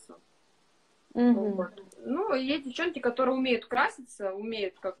пользоваться. Вот. Ну, есть девчонки, которые умеют краситься,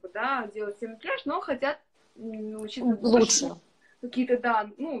 умеют, как бы, да, делать себе макияж, но хотят научиться лучше. Какие-то, да,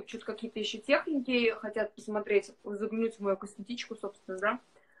 ну, что-то какие-то еще техники, хотят посмотреть, заглянуть в мою косметичку, собственно, да.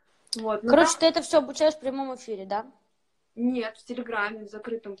 Вот. Короче, ты это все обучаешь в прямом эфире, да? Нет, в Телеграме, в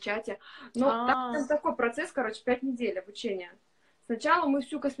закрытом чате. Но там такой процесс, короче, 5 недель обучения. Сначала мы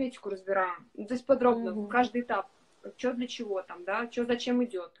всю косметику разбираем, то есть подробно, каждый этап. Что для чего там, да, что зачем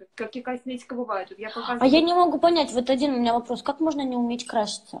идет, какие косметика бывают. Я показываю... А я не могу понять, вот один у меня вопрос, как можно не уметь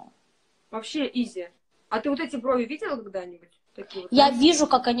краситься? Вообще изи. А ты вот эти брови видела когда-нибудь? Такие вот, я вижу,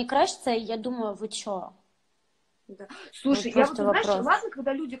 как они красятся, и я думаю, вы чё? Да. Слушай, вот я вот, вопрос. знаешь, ладно,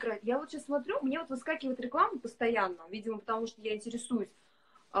 когда люди красят, я вот сейчас смотрю, мне вот выскакивает реклама постоянно, видимо, потому что я интересуюсь,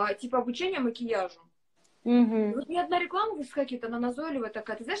 типа обучение макияжу. Вот ни одна реклама выскакивает, она назойливая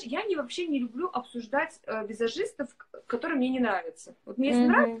такая. Ты знаешь, я вообще не люблю обсуждать визажистов, которые мне не нравятся. Вот мне если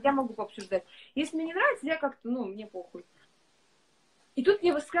нравится, я могу пообсуждать. Если мне не нравится, я как-то, ну, мне похуй. И тут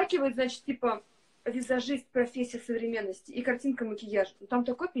мне выскакивает, значит, типа, визажист, профессия современности и картинка макияжа. Ну, там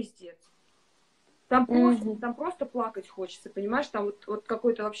такой пиздец. Там просто плакать хочется, понимаешь? Там вот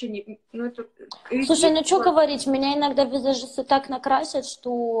какой-то вообще не... Ну, это... Слушай, ну что говорить, меня иногда визажисты так накрасят,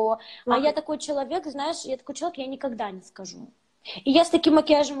 что... А я такой человек, знаешь, я никогда не скажу. И я с таким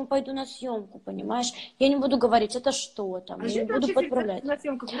макияжем пойду на съемку, понимаешь? Я не буду говорить, это что там, я не буду подправлять.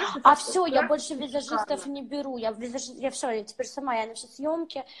 А все, я больше визажистов не беру. Я все, я теперь сама, я на все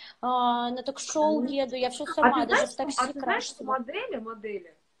съемки, на ток-шоу еду, я все сама, даже в такси крашусь.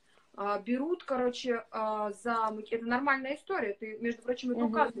 Модели берут, короче, это нормальная история, ты, между прочим, это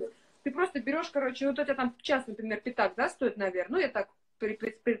указываешь. Ты просто берешь, короче, вот у тебя там час, например, пятак, да, стоит, наверное, ну, я так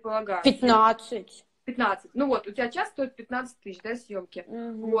предполагаю. 15. 15. Ну вот, у тебя час стоит 15 тысяч, да, съемки.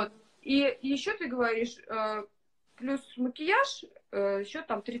 Вот. И еще ты говоришь, плюс макияж, еще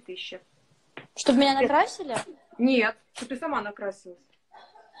там 3 тысячи. Чтобы меня накрасили? Нет, чтобы ты сама накрасилась.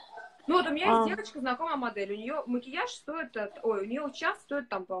 Ну вот у меня есть девочка, знакомая модель, у нее макияж стоит, у нее час стоит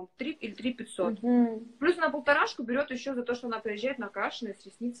там, по-моему, 3 или 3 500. Плюс на 1,5 берет еще за то, что она приезжает накрашенная, с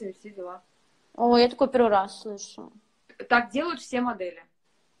ресницами, все дела. О, я такой первый раз слышу. Так делают все модели.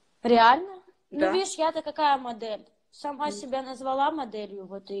 Реально? Да. Ну, видишь, я-то какая модель? Сама себя назвала моделью,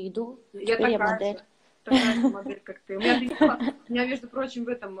 вот и иду. Я Теперь такая модель. же. Такая же модель, как ты. У меня, между прочим, в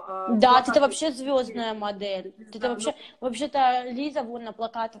этом... Да, ты-то вообще звездная модель. Ты-то Да, вообще... Вообще-то Лиза вон на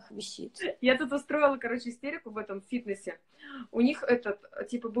плакатах висит. Я тут устроила, короче, истерику в этом фитнесе. У них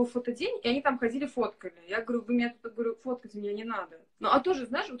типа, был фотодень, и они там ходили, фоткали. Я говорю, вы меня тут, говорю, фоткать мне не надо. Ну, а тоже,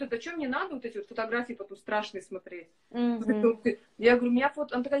 знаешь, вот это, что мне надо, вот эти вот фотографии потом страшные смотреть. Я говорю, меня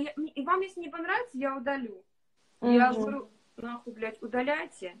фото... Она такая, и вам, если не понравится, я удалю. Я говорю, нахуй, блядь,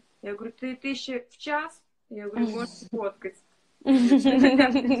 удаляйте. Я говорю, 3000 в час? Я говорю, можете фоткать.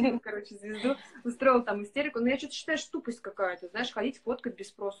 Короче, звезду устроила там истерику. Но я что-то считаю, что тупость какая-то. Знаешь, ходить фоткать без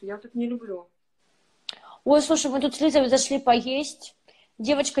спросу. Я тут не люблю. Ой, слушай, мы тут с Лизой зашли поесть.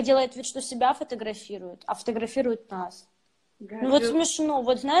 Девочка делает вид, что себя фотографирует, а фотографирует нас. Ну вот смешно.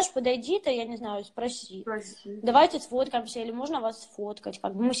 Вот знаешь, подойди-то, я не знаю, спроси. Давайте сфоткаемся, или можно вас сфоткать?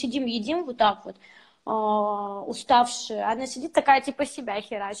 Как бы мы сидим, едим вот так вот, уставшие. Она сидит такая, типа, себя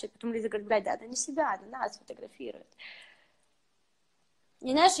херачит. Потом Лиза говорит, блядь, да, она не себя, она нас фотографирует. И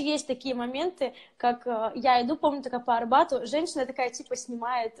знаешь, есть такие моменты, как я иду, помню, такая по Арбату, женщина такая, типа,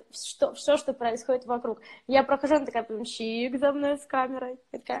 снимает все, что происходит вокруг. Я прохожу, она такая, прям, чик за мной с камерой.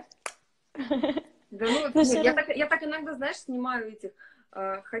 Я такая... Да, ну, я так иногда, знаешь, снимаю этих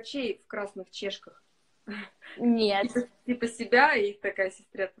хачей в красных чешках. Нет. Типа себя, и их такая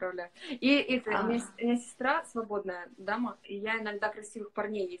сестре отправляю. И у меня сестра свободная дама, и я иногда красивых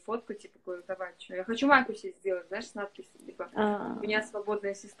парней ей фотку, типа, говорю, давай, что, я хочу майку себе сделать, знаешь, с надписью, типа, у меня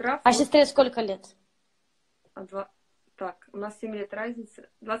свободная сестра. А сестре сколько лет? Так, у нас 7 лет разница,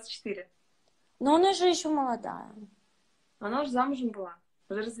 24. Но она же еще молодая. Она уже замужем была,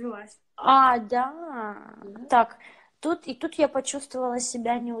 уже развелась. Да. Так, тут я почувствовала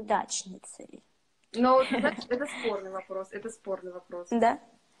себя неудачницей. Но, знаешь, это спорный вопрос. Да?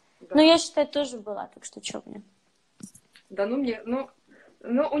 Ну, я считаю, тоже была, так что что мне? Да, у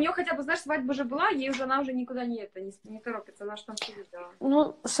нее хотя бы, знаешь, свадьба же была, она уже никуда не торопится, она же там сидит, да.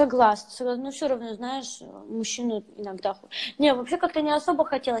 Ну, согласна, но все равно, знаешь, мужчину иногда... Не, вообще как-то не особо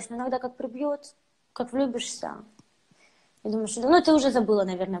хотелось, но иногда как прибьет, как влюбишься. Я думаю, что... Ну, ты уже забыла,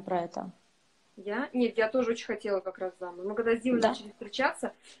 наверное, про это. Нет, я тоже очень хотела как раз замуж. Мы когда с Димой начали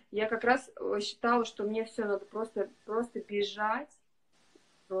встречаться, я как раз считала, что мне все надо просто бежать.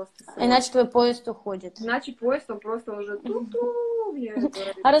 Иначе твой поезд уходит. Иначе поезд, он просто уже ту-ту.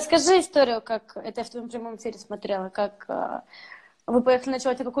 А расскажи историю, как это я в твоем прямом эфире смотрела, как вы поехали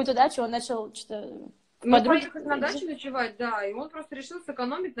ночевать на какую-то дачу, он начал что-то... Мы поехали на дачу ночевать, да, и он просто решил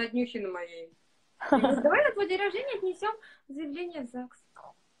сэкономить на днюхе на моей. Говорит, давай на твой день рождения отнесем заявление в ЗАГС.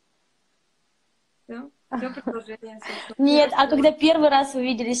 Все предложение. Нет, а когда первый раз вы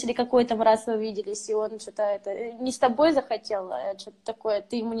виделись или какой там раз вы виделись, и он что-то не с тобой захотел, а что-то такое,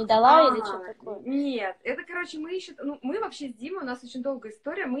 ты ему не дала или что-то такое? Нет, это, короче, мы вообще с Димой, у нас очень долгая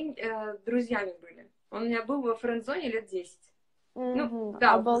история, мы друзьями были. Он у меня был во френд-зоне лет 10.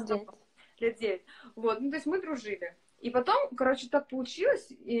 Да, обалдеть. Лет 9. Вот, то есть мы дружили. И потом, короче, так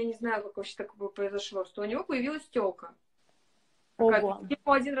получилось, я не знаю, как вообще такое произошло, что у него появилась тёлка. Я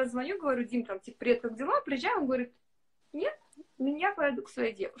ему один раз звоню, говорю, Дим, там, типа, привет, как дела? Приезжай, он говорит, нет, я пойду к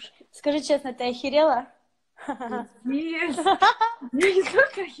своей девушке. Скажи честно, ты охерела? Нет, я не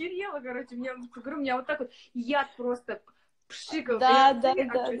только охерела, короче, у меня вот так вот яд просто пшикал. Да. Что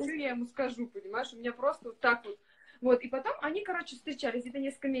я ему скажу, понимаешь? У меня просто вот так вот. Вот, и потом они, короче, встречались где-то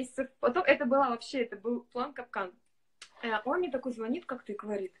несколько месяцев. Потом это был план-капкан. Он мне такой звонит как-то и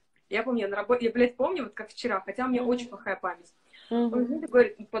говорит. Я помню, на работе, я, блядь, помню, вот как вчера, хотя у меня очень плохая память. Он мне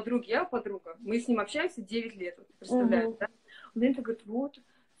говорит, я подруга, мы с ним общаемся 9 лет, вот, представляешь, да? Он мне говорит, вот,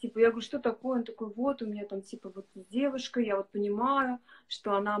 типа, я говорю, что такое? Он такой, вот, у меня там, типа, вот девушка, я вот понимаю,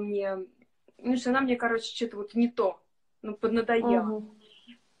 что она мне, короче, что-то вот не то, поднадоела.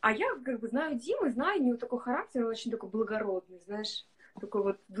 А я, как бы, знаю Диму, знаю, у него такой характер, он очень такой благородный, знаешь, такой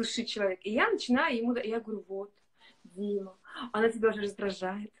вот души человек. И я начинаю ему, я говорю, вот, Дима, она тебя уже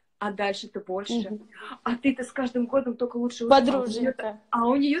раздражает. А дальше-то больше. А ты-то с каждым годом только лучше. Подруженька. А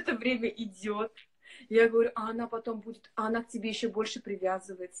у нее-то время идет. Я говорю, а она потом будет, а она к тебе еще больше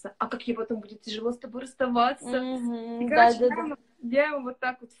привязывается. А как ей потом будет тяжело с тобой расставаться. И, короче, я ему вот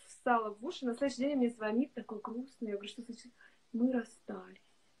так вот встала в уши. На следующий день мне звонит такой грустный. Я говорю, что случилось? Мы расстались.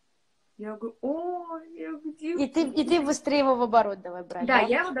 Я говорю, ой, я где? И ты быстрее его в оборот давай брать, да? Да,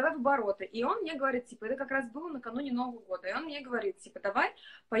 я его давай в обороты. И он мне говорит, типа, это как раз было накануне Нового года. И он мне говорит, типа, давай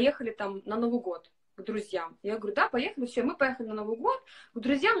поехали там на Новый год к друзьям. Я говорю, да, поехали, все, мы поехали на Новый год к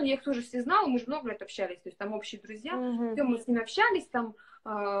друзьям, но я их тоже все знала, мы же много лет общались, то есть там общие друзья, все, мы с ними общались, там,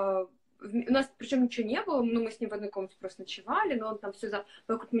 у нас причем ничего не было, ну, мы с ним в одной комнате просто ночевали, но он там все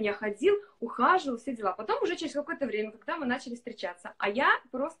вокруг меня ходил, ухаживал, все дела. Потом уже через какое-то время, когда мы начали встречаться, а я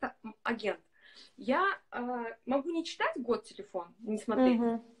просто агент, я могу не читать год телефон, не смотреть,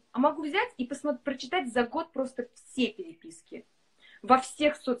 а могу взять и прочитать за год просто все переписки. Во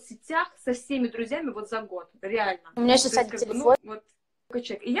всех соцсетях, со всеми друзьями вот за год. Реально. У меня сейчас один телефон. Вот такой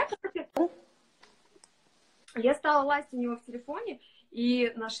человек. И я, кстати, я стала лазить у него в телефоне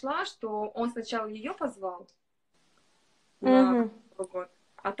и нашла, что он сначала ее позвал на Новый год,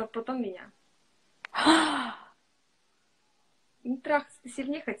 а то потом меня. Ну, трахаться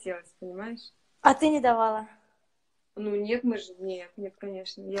сильнее хотелось, понимаешь? А ты не давала? Ну, нет, мы же... Нет,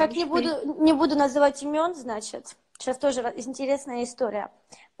 конечно. Как не буду называть имен, значит... Сейчас тоже интересная история.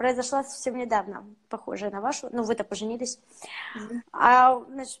 Произошла совсем недавно, похожая на вашу. Ну, вы-то поженились.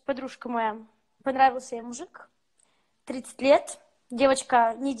 Значит, подружка моя, понравился ей мужик. 30 лет.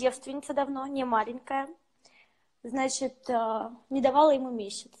 Девочка не девственница давно, не маленькая. Значит, не давала ему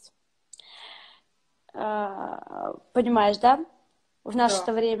месяц. Понимаешь, да? В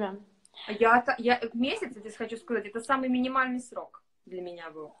наше-то время. Месяц, здесь хочу сказать, это самый минимальный срок для меня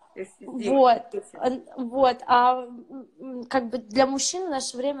был. Вот, как бы для мужчин в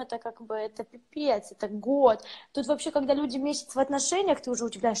наше время это как бы это пипец, это год. Тут вообще, когда люди месяц в отношениях, ты уже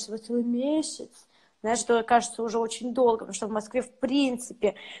удивляешься, что целый месяц. Знаешь, что кажется уже очень долго, потому что в Москве в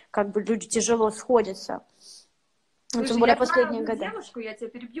принципе как бы люди тяжело сходятся. Слушай, тем более я последние знаю годы. Девушку, я тебя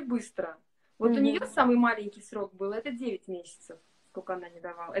перебью быстро. Вот у нее самый маленький срок был, это 9 месяцев, сколько она не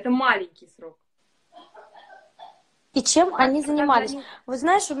давала. Это маленький срок. И чем они занимались? Вы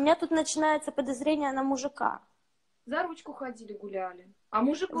знаешь, у меня тут начинается подозрение на мужика. За ручку ходили, гуляли. А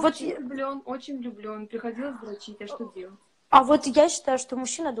мужик вот очень влюблен. Приходилось дрочить, а что делать? А вот я считаю, что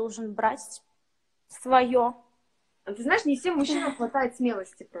мужчина должен брать свое. Ты знаешь, не всем мужчинам хватает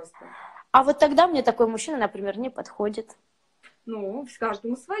смелости просто. А вот тогда мне такой мужчина, например, не подходит. Ну,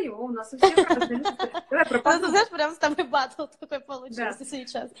 каждому свое. У нас у всех разные. Давай про подругу. Ты знаешь, прям с тобой батл такой получился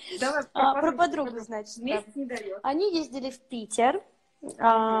сейчас. Давай про подругу, значит. Месяц не дает. Они ездили в Питер.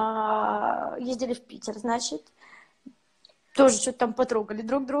 Значит. Тоже что-то там потрогали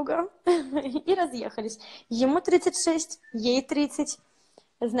друг друга. И разъехались. Ему 36, ей 30.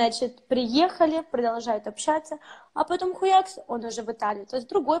 Значит, приехали, продолжают общаться. А потом хуякс, он уже в Италию. То есть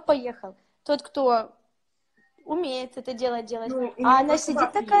другой поехал. Тот, кто умеет это делать. Ну, а она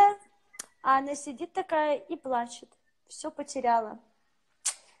сидит такая и плачет. Все потеряла.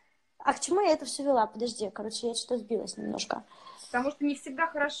 А к чему я это все вела? Подожди, короче, я что-то сбилась немножко. Потому что не всегда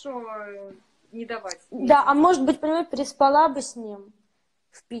хорошо не давать. Да, а может быть, понимаешь, переспала бы с ним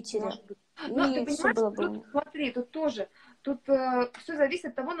в Питере. Может быть. Но ты понимаешь, тут, смотри, тут тоже. Тут все зависит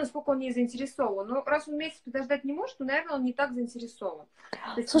от того, насколько он не заинтересован. Но раз он месяц подождать не может, то, наверное, он не так заинтересован.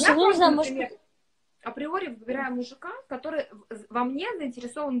 Слушай, ну не знаю, может... априори выбираю мужика, который во мне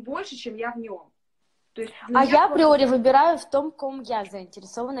заинтересован больше, чем я в нем. То есть я априори выбираю в том, ком я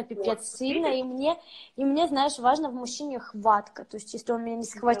заинтересована, пипец сильно, и мне, знаешь, важно в мужчине хватка. То есть, если он меня не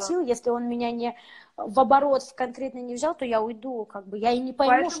схватил, если он меня не в оборот конкретно не взял, то я уйду, как бы. Я и не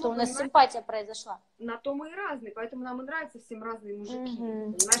пойму, что у нас симпатия произошла. На то мы и разные, поэтому нам и нравятся всем разные мужики.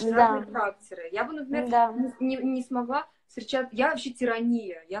 Понимаешь, разные характеры. Я бы, например, не смогла встречать... Я вообще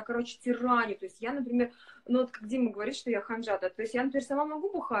тирания. Я, короче, тираню. То есть я, например... Ну, вот как Дима говорит, что я ханжа, да, то есть я, например, сама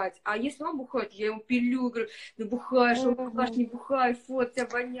могу бухать, а если он бухает, я ему пилю, говорю, ты бухаешь, он бухаешь, не бухай, фу, от тебя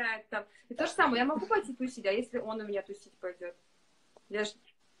воняет там. И то же самое, я могу пойти тусить, а если он у меня тусить пойдет? Я ж...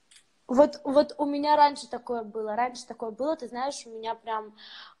 Вот у меня раньше такое было, ты знаешь, у меня прям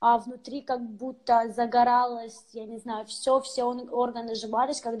внутри как будто загоралось, я не знаю, все органы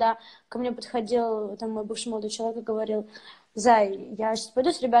сжимались, когда ко мне подходил там мой бывший молодой человек и говорил: Зай, я сейчас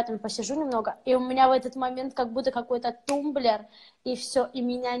пойду с ребятами посижу немного, и у меня в этот момент как будто какой-то тумблер, и все, и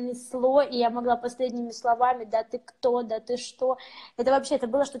меня несло, и я могла последними словами: да ты кто, да ты что. Это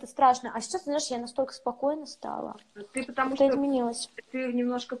было что-то страшное. А сейчас, знаешь, я настолько спокойно стала. Ты потому что изменилась. Ты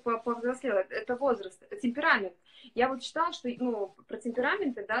немножко повзрослела. Это возраст, это темперамент. Я вот читала, что, про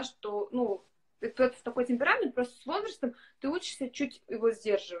темпераменты, да, что, такой темперамент, просто с возрастом ты учишься чуть его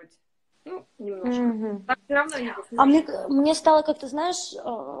сдерживать. Ну, немножко. Так все равно не А мне стало как-то, знаешь,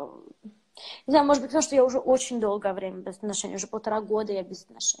 не знаю, может быть, потому что я уже очень долгое время без отношений, уже 1,5 года я без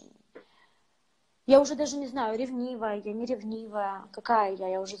отношений. Я уже даже не знаю, ревнивая, я не ревнивая, какая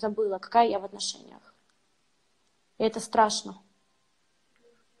я уже забыла, какая я в отношениях. И это страшно.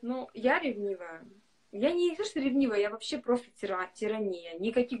 Ну, я ревнивая. Я не то, что ревнивая, я вообще просто тирания.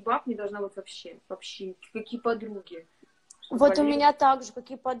 Никаких баб не должна быть вообще. Вообще, никакие подруги. Вот у меня так же,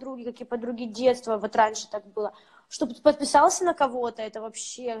 какие подруги детства, вот раньше так было. Чтобы ты подписался на кого-то, это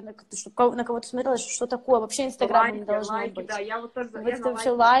вообще, чтобы на кого-то смотрела, что такое, вообще Инстаграма не должно лайки, быть. да, я вот тоже, Вот я это за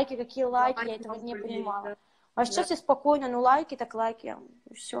вообще лайки. лайки, какие лайки, я Лайки этого не могу лезть, понимала. да. А сейчас я спокойно, ну лайки, так лайки,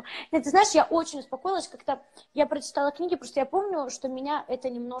 и все. Нет, ты знаешь, я очень успокоилась, как-то я прочитала книги, просто я помню, что меня это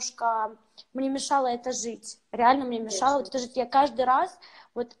немножко, мне мешало это жить. Реально мне мешало вот это жить. Я каждый раз,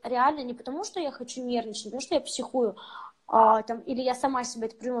 вот реально не потому, что я хочу нервничать, не потому, что я психую, или я сама себя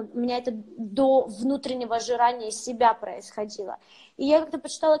это приняла, у меня это до внутреннего жирания себя происходило. И я как-то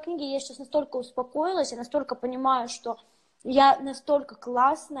почитала книги, и я сейчас настолько успокоилась, я настолько понимаю, что я настолько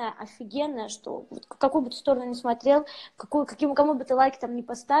классная, офигенная, что вот в какую бы ты сторону ни смотрел, кому бы ты лайк там не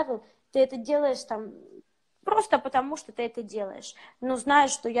поставил, ты это делаешь там просто потому, что ты это делаешь. Но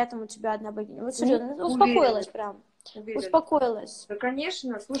знаешь, что я там у тебя одна богиня. Вот серьезно, успокоилась прям. Успокоилась. Да,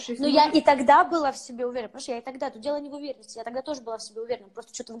 конечно, слушай, Но я и тогда была в себе уверена, потому что я и тогда, тут дело не в уверенности, я тогда тоже была в себе уверена,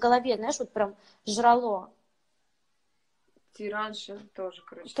 просто что-то в голове, знаешь, вот прям жрало. Ты раньше тоже,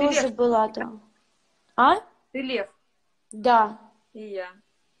 короче. Тоже была, да. А? Ты лев. Да. И я.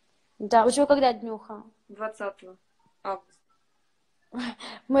 Да, у тебя когда днюха? 20 августа.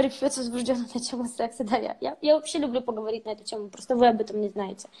 Мэри Кулешова возбуждена на тему секса, да, я вообще люблю поговорить на эту тему, просто вы об этом не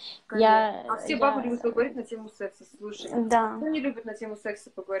знаете. А все бабы любят поговорить на тему секса, слушай. Да. Кто не любит на тему секса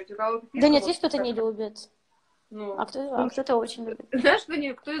поговорить? У кого Да нет, есть кто-то не любит. Ну, а кто-то очень любит. Знаешь,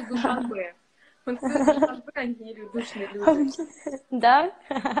 кто из Душанбе? Вот кто из Душанбе, они не любят, душные люди. Да?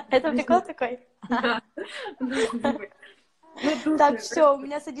 Это прикол такой? Да. Так, все, у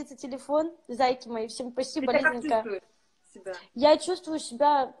меня садится телефон. Зайки мои, всем спасибо, Ты как Лизонька. чувствуешь себя? Я чувствую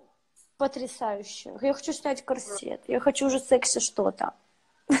себя потрясающе. Я хочу снять корсет. Я хочу уже секси что-то.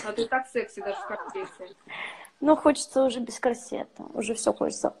 А ты так секси даже в корсете. Ну, хочется уже без корсета. Уже все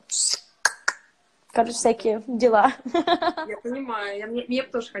хочется. Короче, всякие дела. Я понимаю. Мне бы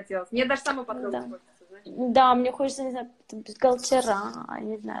тоже хотелось. Мне даже самое потрогать хочется, знаешь? Да, мне хочется, не знаю, бюстгальтера,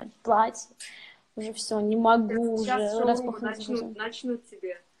 не знаю, платье. Уже все, не могу Сейчас уже шоурумы распахнуть. начнут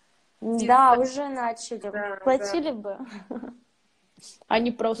тебе. Да, уже начали. Да, Платили бы. А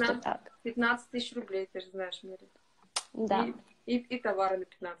не просто так. 15 тысяч рублей, ты же знаешь, Мэри. Да. И товары на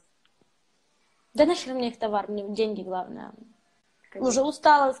 15. Да нахер мне их товар, мне деньги главное. Конечно. Уже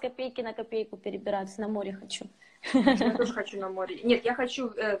устала с копейки на копейку перебираться, на море хочу. Я тоже хочу на море. Нет, я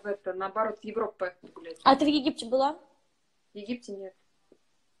хочу, наоборот, в Европу поехать гулять. А ты в Египте была? В Египте нет.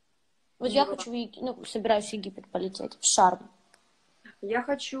 Вот я хочу собираюсь в Египет полететь, в Шарм. Я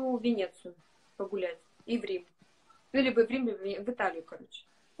хочу в Венецию погулять. И в Рим. Ну, либо в Рим, либо в Италию, короче.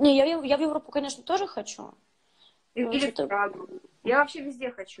 Не, я в Европу, конечно, тоже хочу. Или в Прагу. Я вообще везде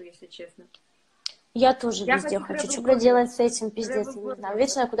хочу, если честно. Я тоже везде хочу. Что проделать с этим, пиздец, я не знаю.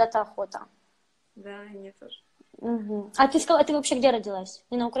 Вечно куда-то охота. Да, мне тоже. Угу. А ты сказала, ты вообще где родилась?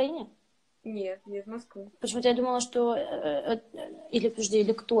 Не на Украине? Нет, в Москве. Почему-то я думала, что...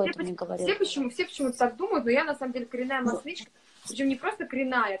 Или кто это мне говорил? Все почему-то так думают, но я на самом деле коренная москвичка. Причем не просто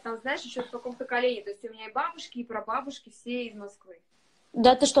коренная, там, знаешь, еще в каком-то колене. То есть у меня и бабушки, и прабабушки все из Москвы.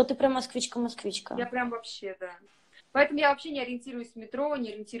 Да ты что, ты прям москвичка? Я прям вообще, да. Поэтому я вообще не ориентируюсь в метро, не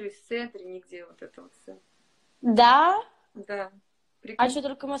ориентируюсь в центре, нигде вот это вот все. Да? Да. А что,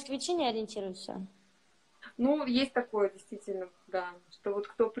 только москвичи не ориентируются? Ну, есть такое, действительно, да. Что вот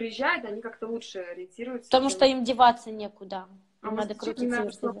кто приезжает, они как-то лучше ориентируются. Потому что им деваться некуда. Им надо крутиться.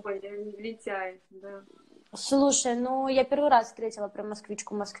 Лентяй, да. Слушай, ну я первый раз встретила прям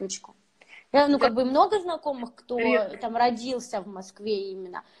москвичку. Как бы много знакомых, кто там родился в Москве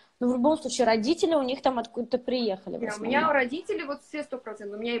именно. Но в любом случае родители у них там откуда-то приехали. У меня родители вот все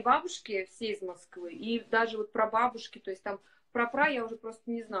 100%. У меня и бабушки все из Москвы, и даже вот прабабушки, то есть там про я уже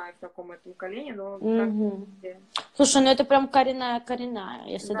просто не знаю, в каком этом колене, но... Слушай, ну это прям коренная,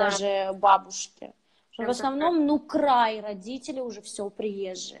 если даже бабушки. В основном, край родители уже все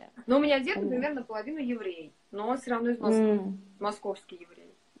приезжие. Но у меня дед, например, наполовину еврей, но он все равно из Москвы, московский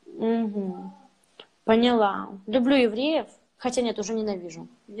еврей. Поняла. Люблю евреев, хотя нет, уже ненавижу.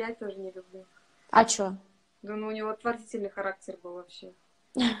 Я тоже не люблю. А чё? Да, ну у него отвратительный характер был вообще.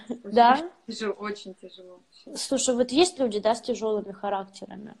 Да? Очень тяжело. Слушай, вот есть люди, да, с тяжелыми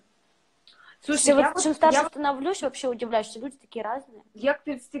характерами? Слушай, вот чем старше становлюсь, вообще удивляюсь, что люди такие разные. Я к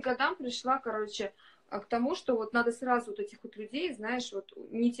 30 годам пришла, короче, к тому, что вот надо сразу вот этих вот людей, знаешь, вот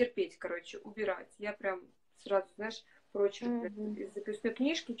не терпеть, короче, убирать. Я прям сразу, знаешь, прочь из записной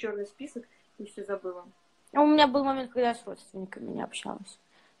книжки, черный список, и все забыла. А у меня был момент, когда я с родственниками не общалась.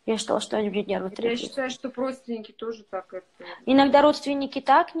 Я считала, что они мне нервы трепают. Я считаю, что родственники тоже так это... Иногда родственники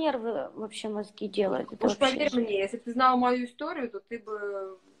так нервы вообще мозги делают. Уж поверь мне, если бы ты знала мою историю, то ты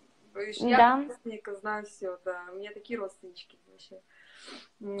бы... Я родственника знаю все, да. У меня такие родственнички вообще.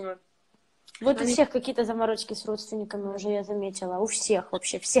 Вот у всех какие-то заморочки с родственниками уже я заметила. У всех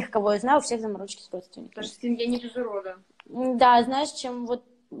вообще. Всех, кого я знаю, у всех заморочки с родственниками. Потому что семья не без урода. Да, знаешь, чем вот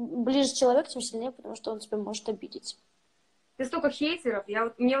ближе человек, тем сильнее, потому что он тебя может обидеть. Ты столько хейтеров.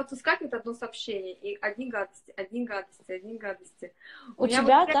 Мне вот выскакивает одно сообщение, и одни гадости, одни гадости, одни гадости. У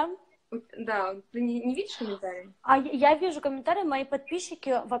тебя, вот... да? Да, ты не видишь комментарии? А я вижу комментарии, мои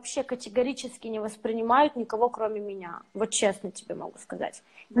подписчики вообще категорически не воспринимают никого, кроме меня. Вот честно тебе могу сказать.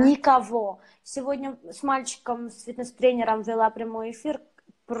 Да? Никого. Сегодня с мальчиком, с фитнес-тренером вела прямой эфир.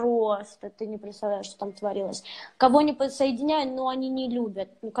 Просто ты не представляешь, что там творилось. Кого не подсоединяю, но они не любят.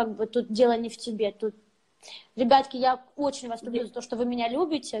 Ну, как бы тут дело не в тебе. Тут, ребятки, я очень вас люблю за то, что вы меня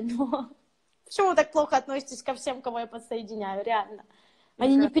любите, но почему вы так плохо относитесь ко всем, кого я подсоединяю, реально?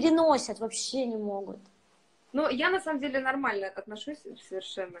 Они не переносят, вообще не могут. Ну, я на самом деле нормально отношусь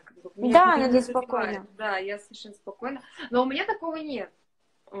совершенно. Как бы, да, надо спокойно. Да, я совершенно спокойна. Но у меня такого нет.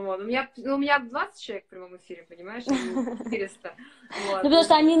 Вот. У меня 20 человек в прямом эфире, понимаешь? 400. Вот. Ну, потому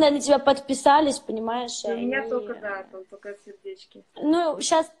что они на тебя подписались, понимаешь? У меня только, да, только сердечки. Ну,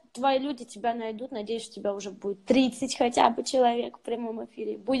 сейчас твои люди тебя найдут. Надеюсь, у тебя уже будет 30 хотя бы человек в прямом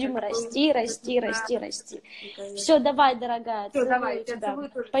эфире. Будем расти. Все, давай, дорогая. Все, давай. Тебя.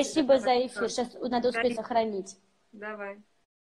 Спасибо за эфир. Сейчас надо успеть сохранить. Давай.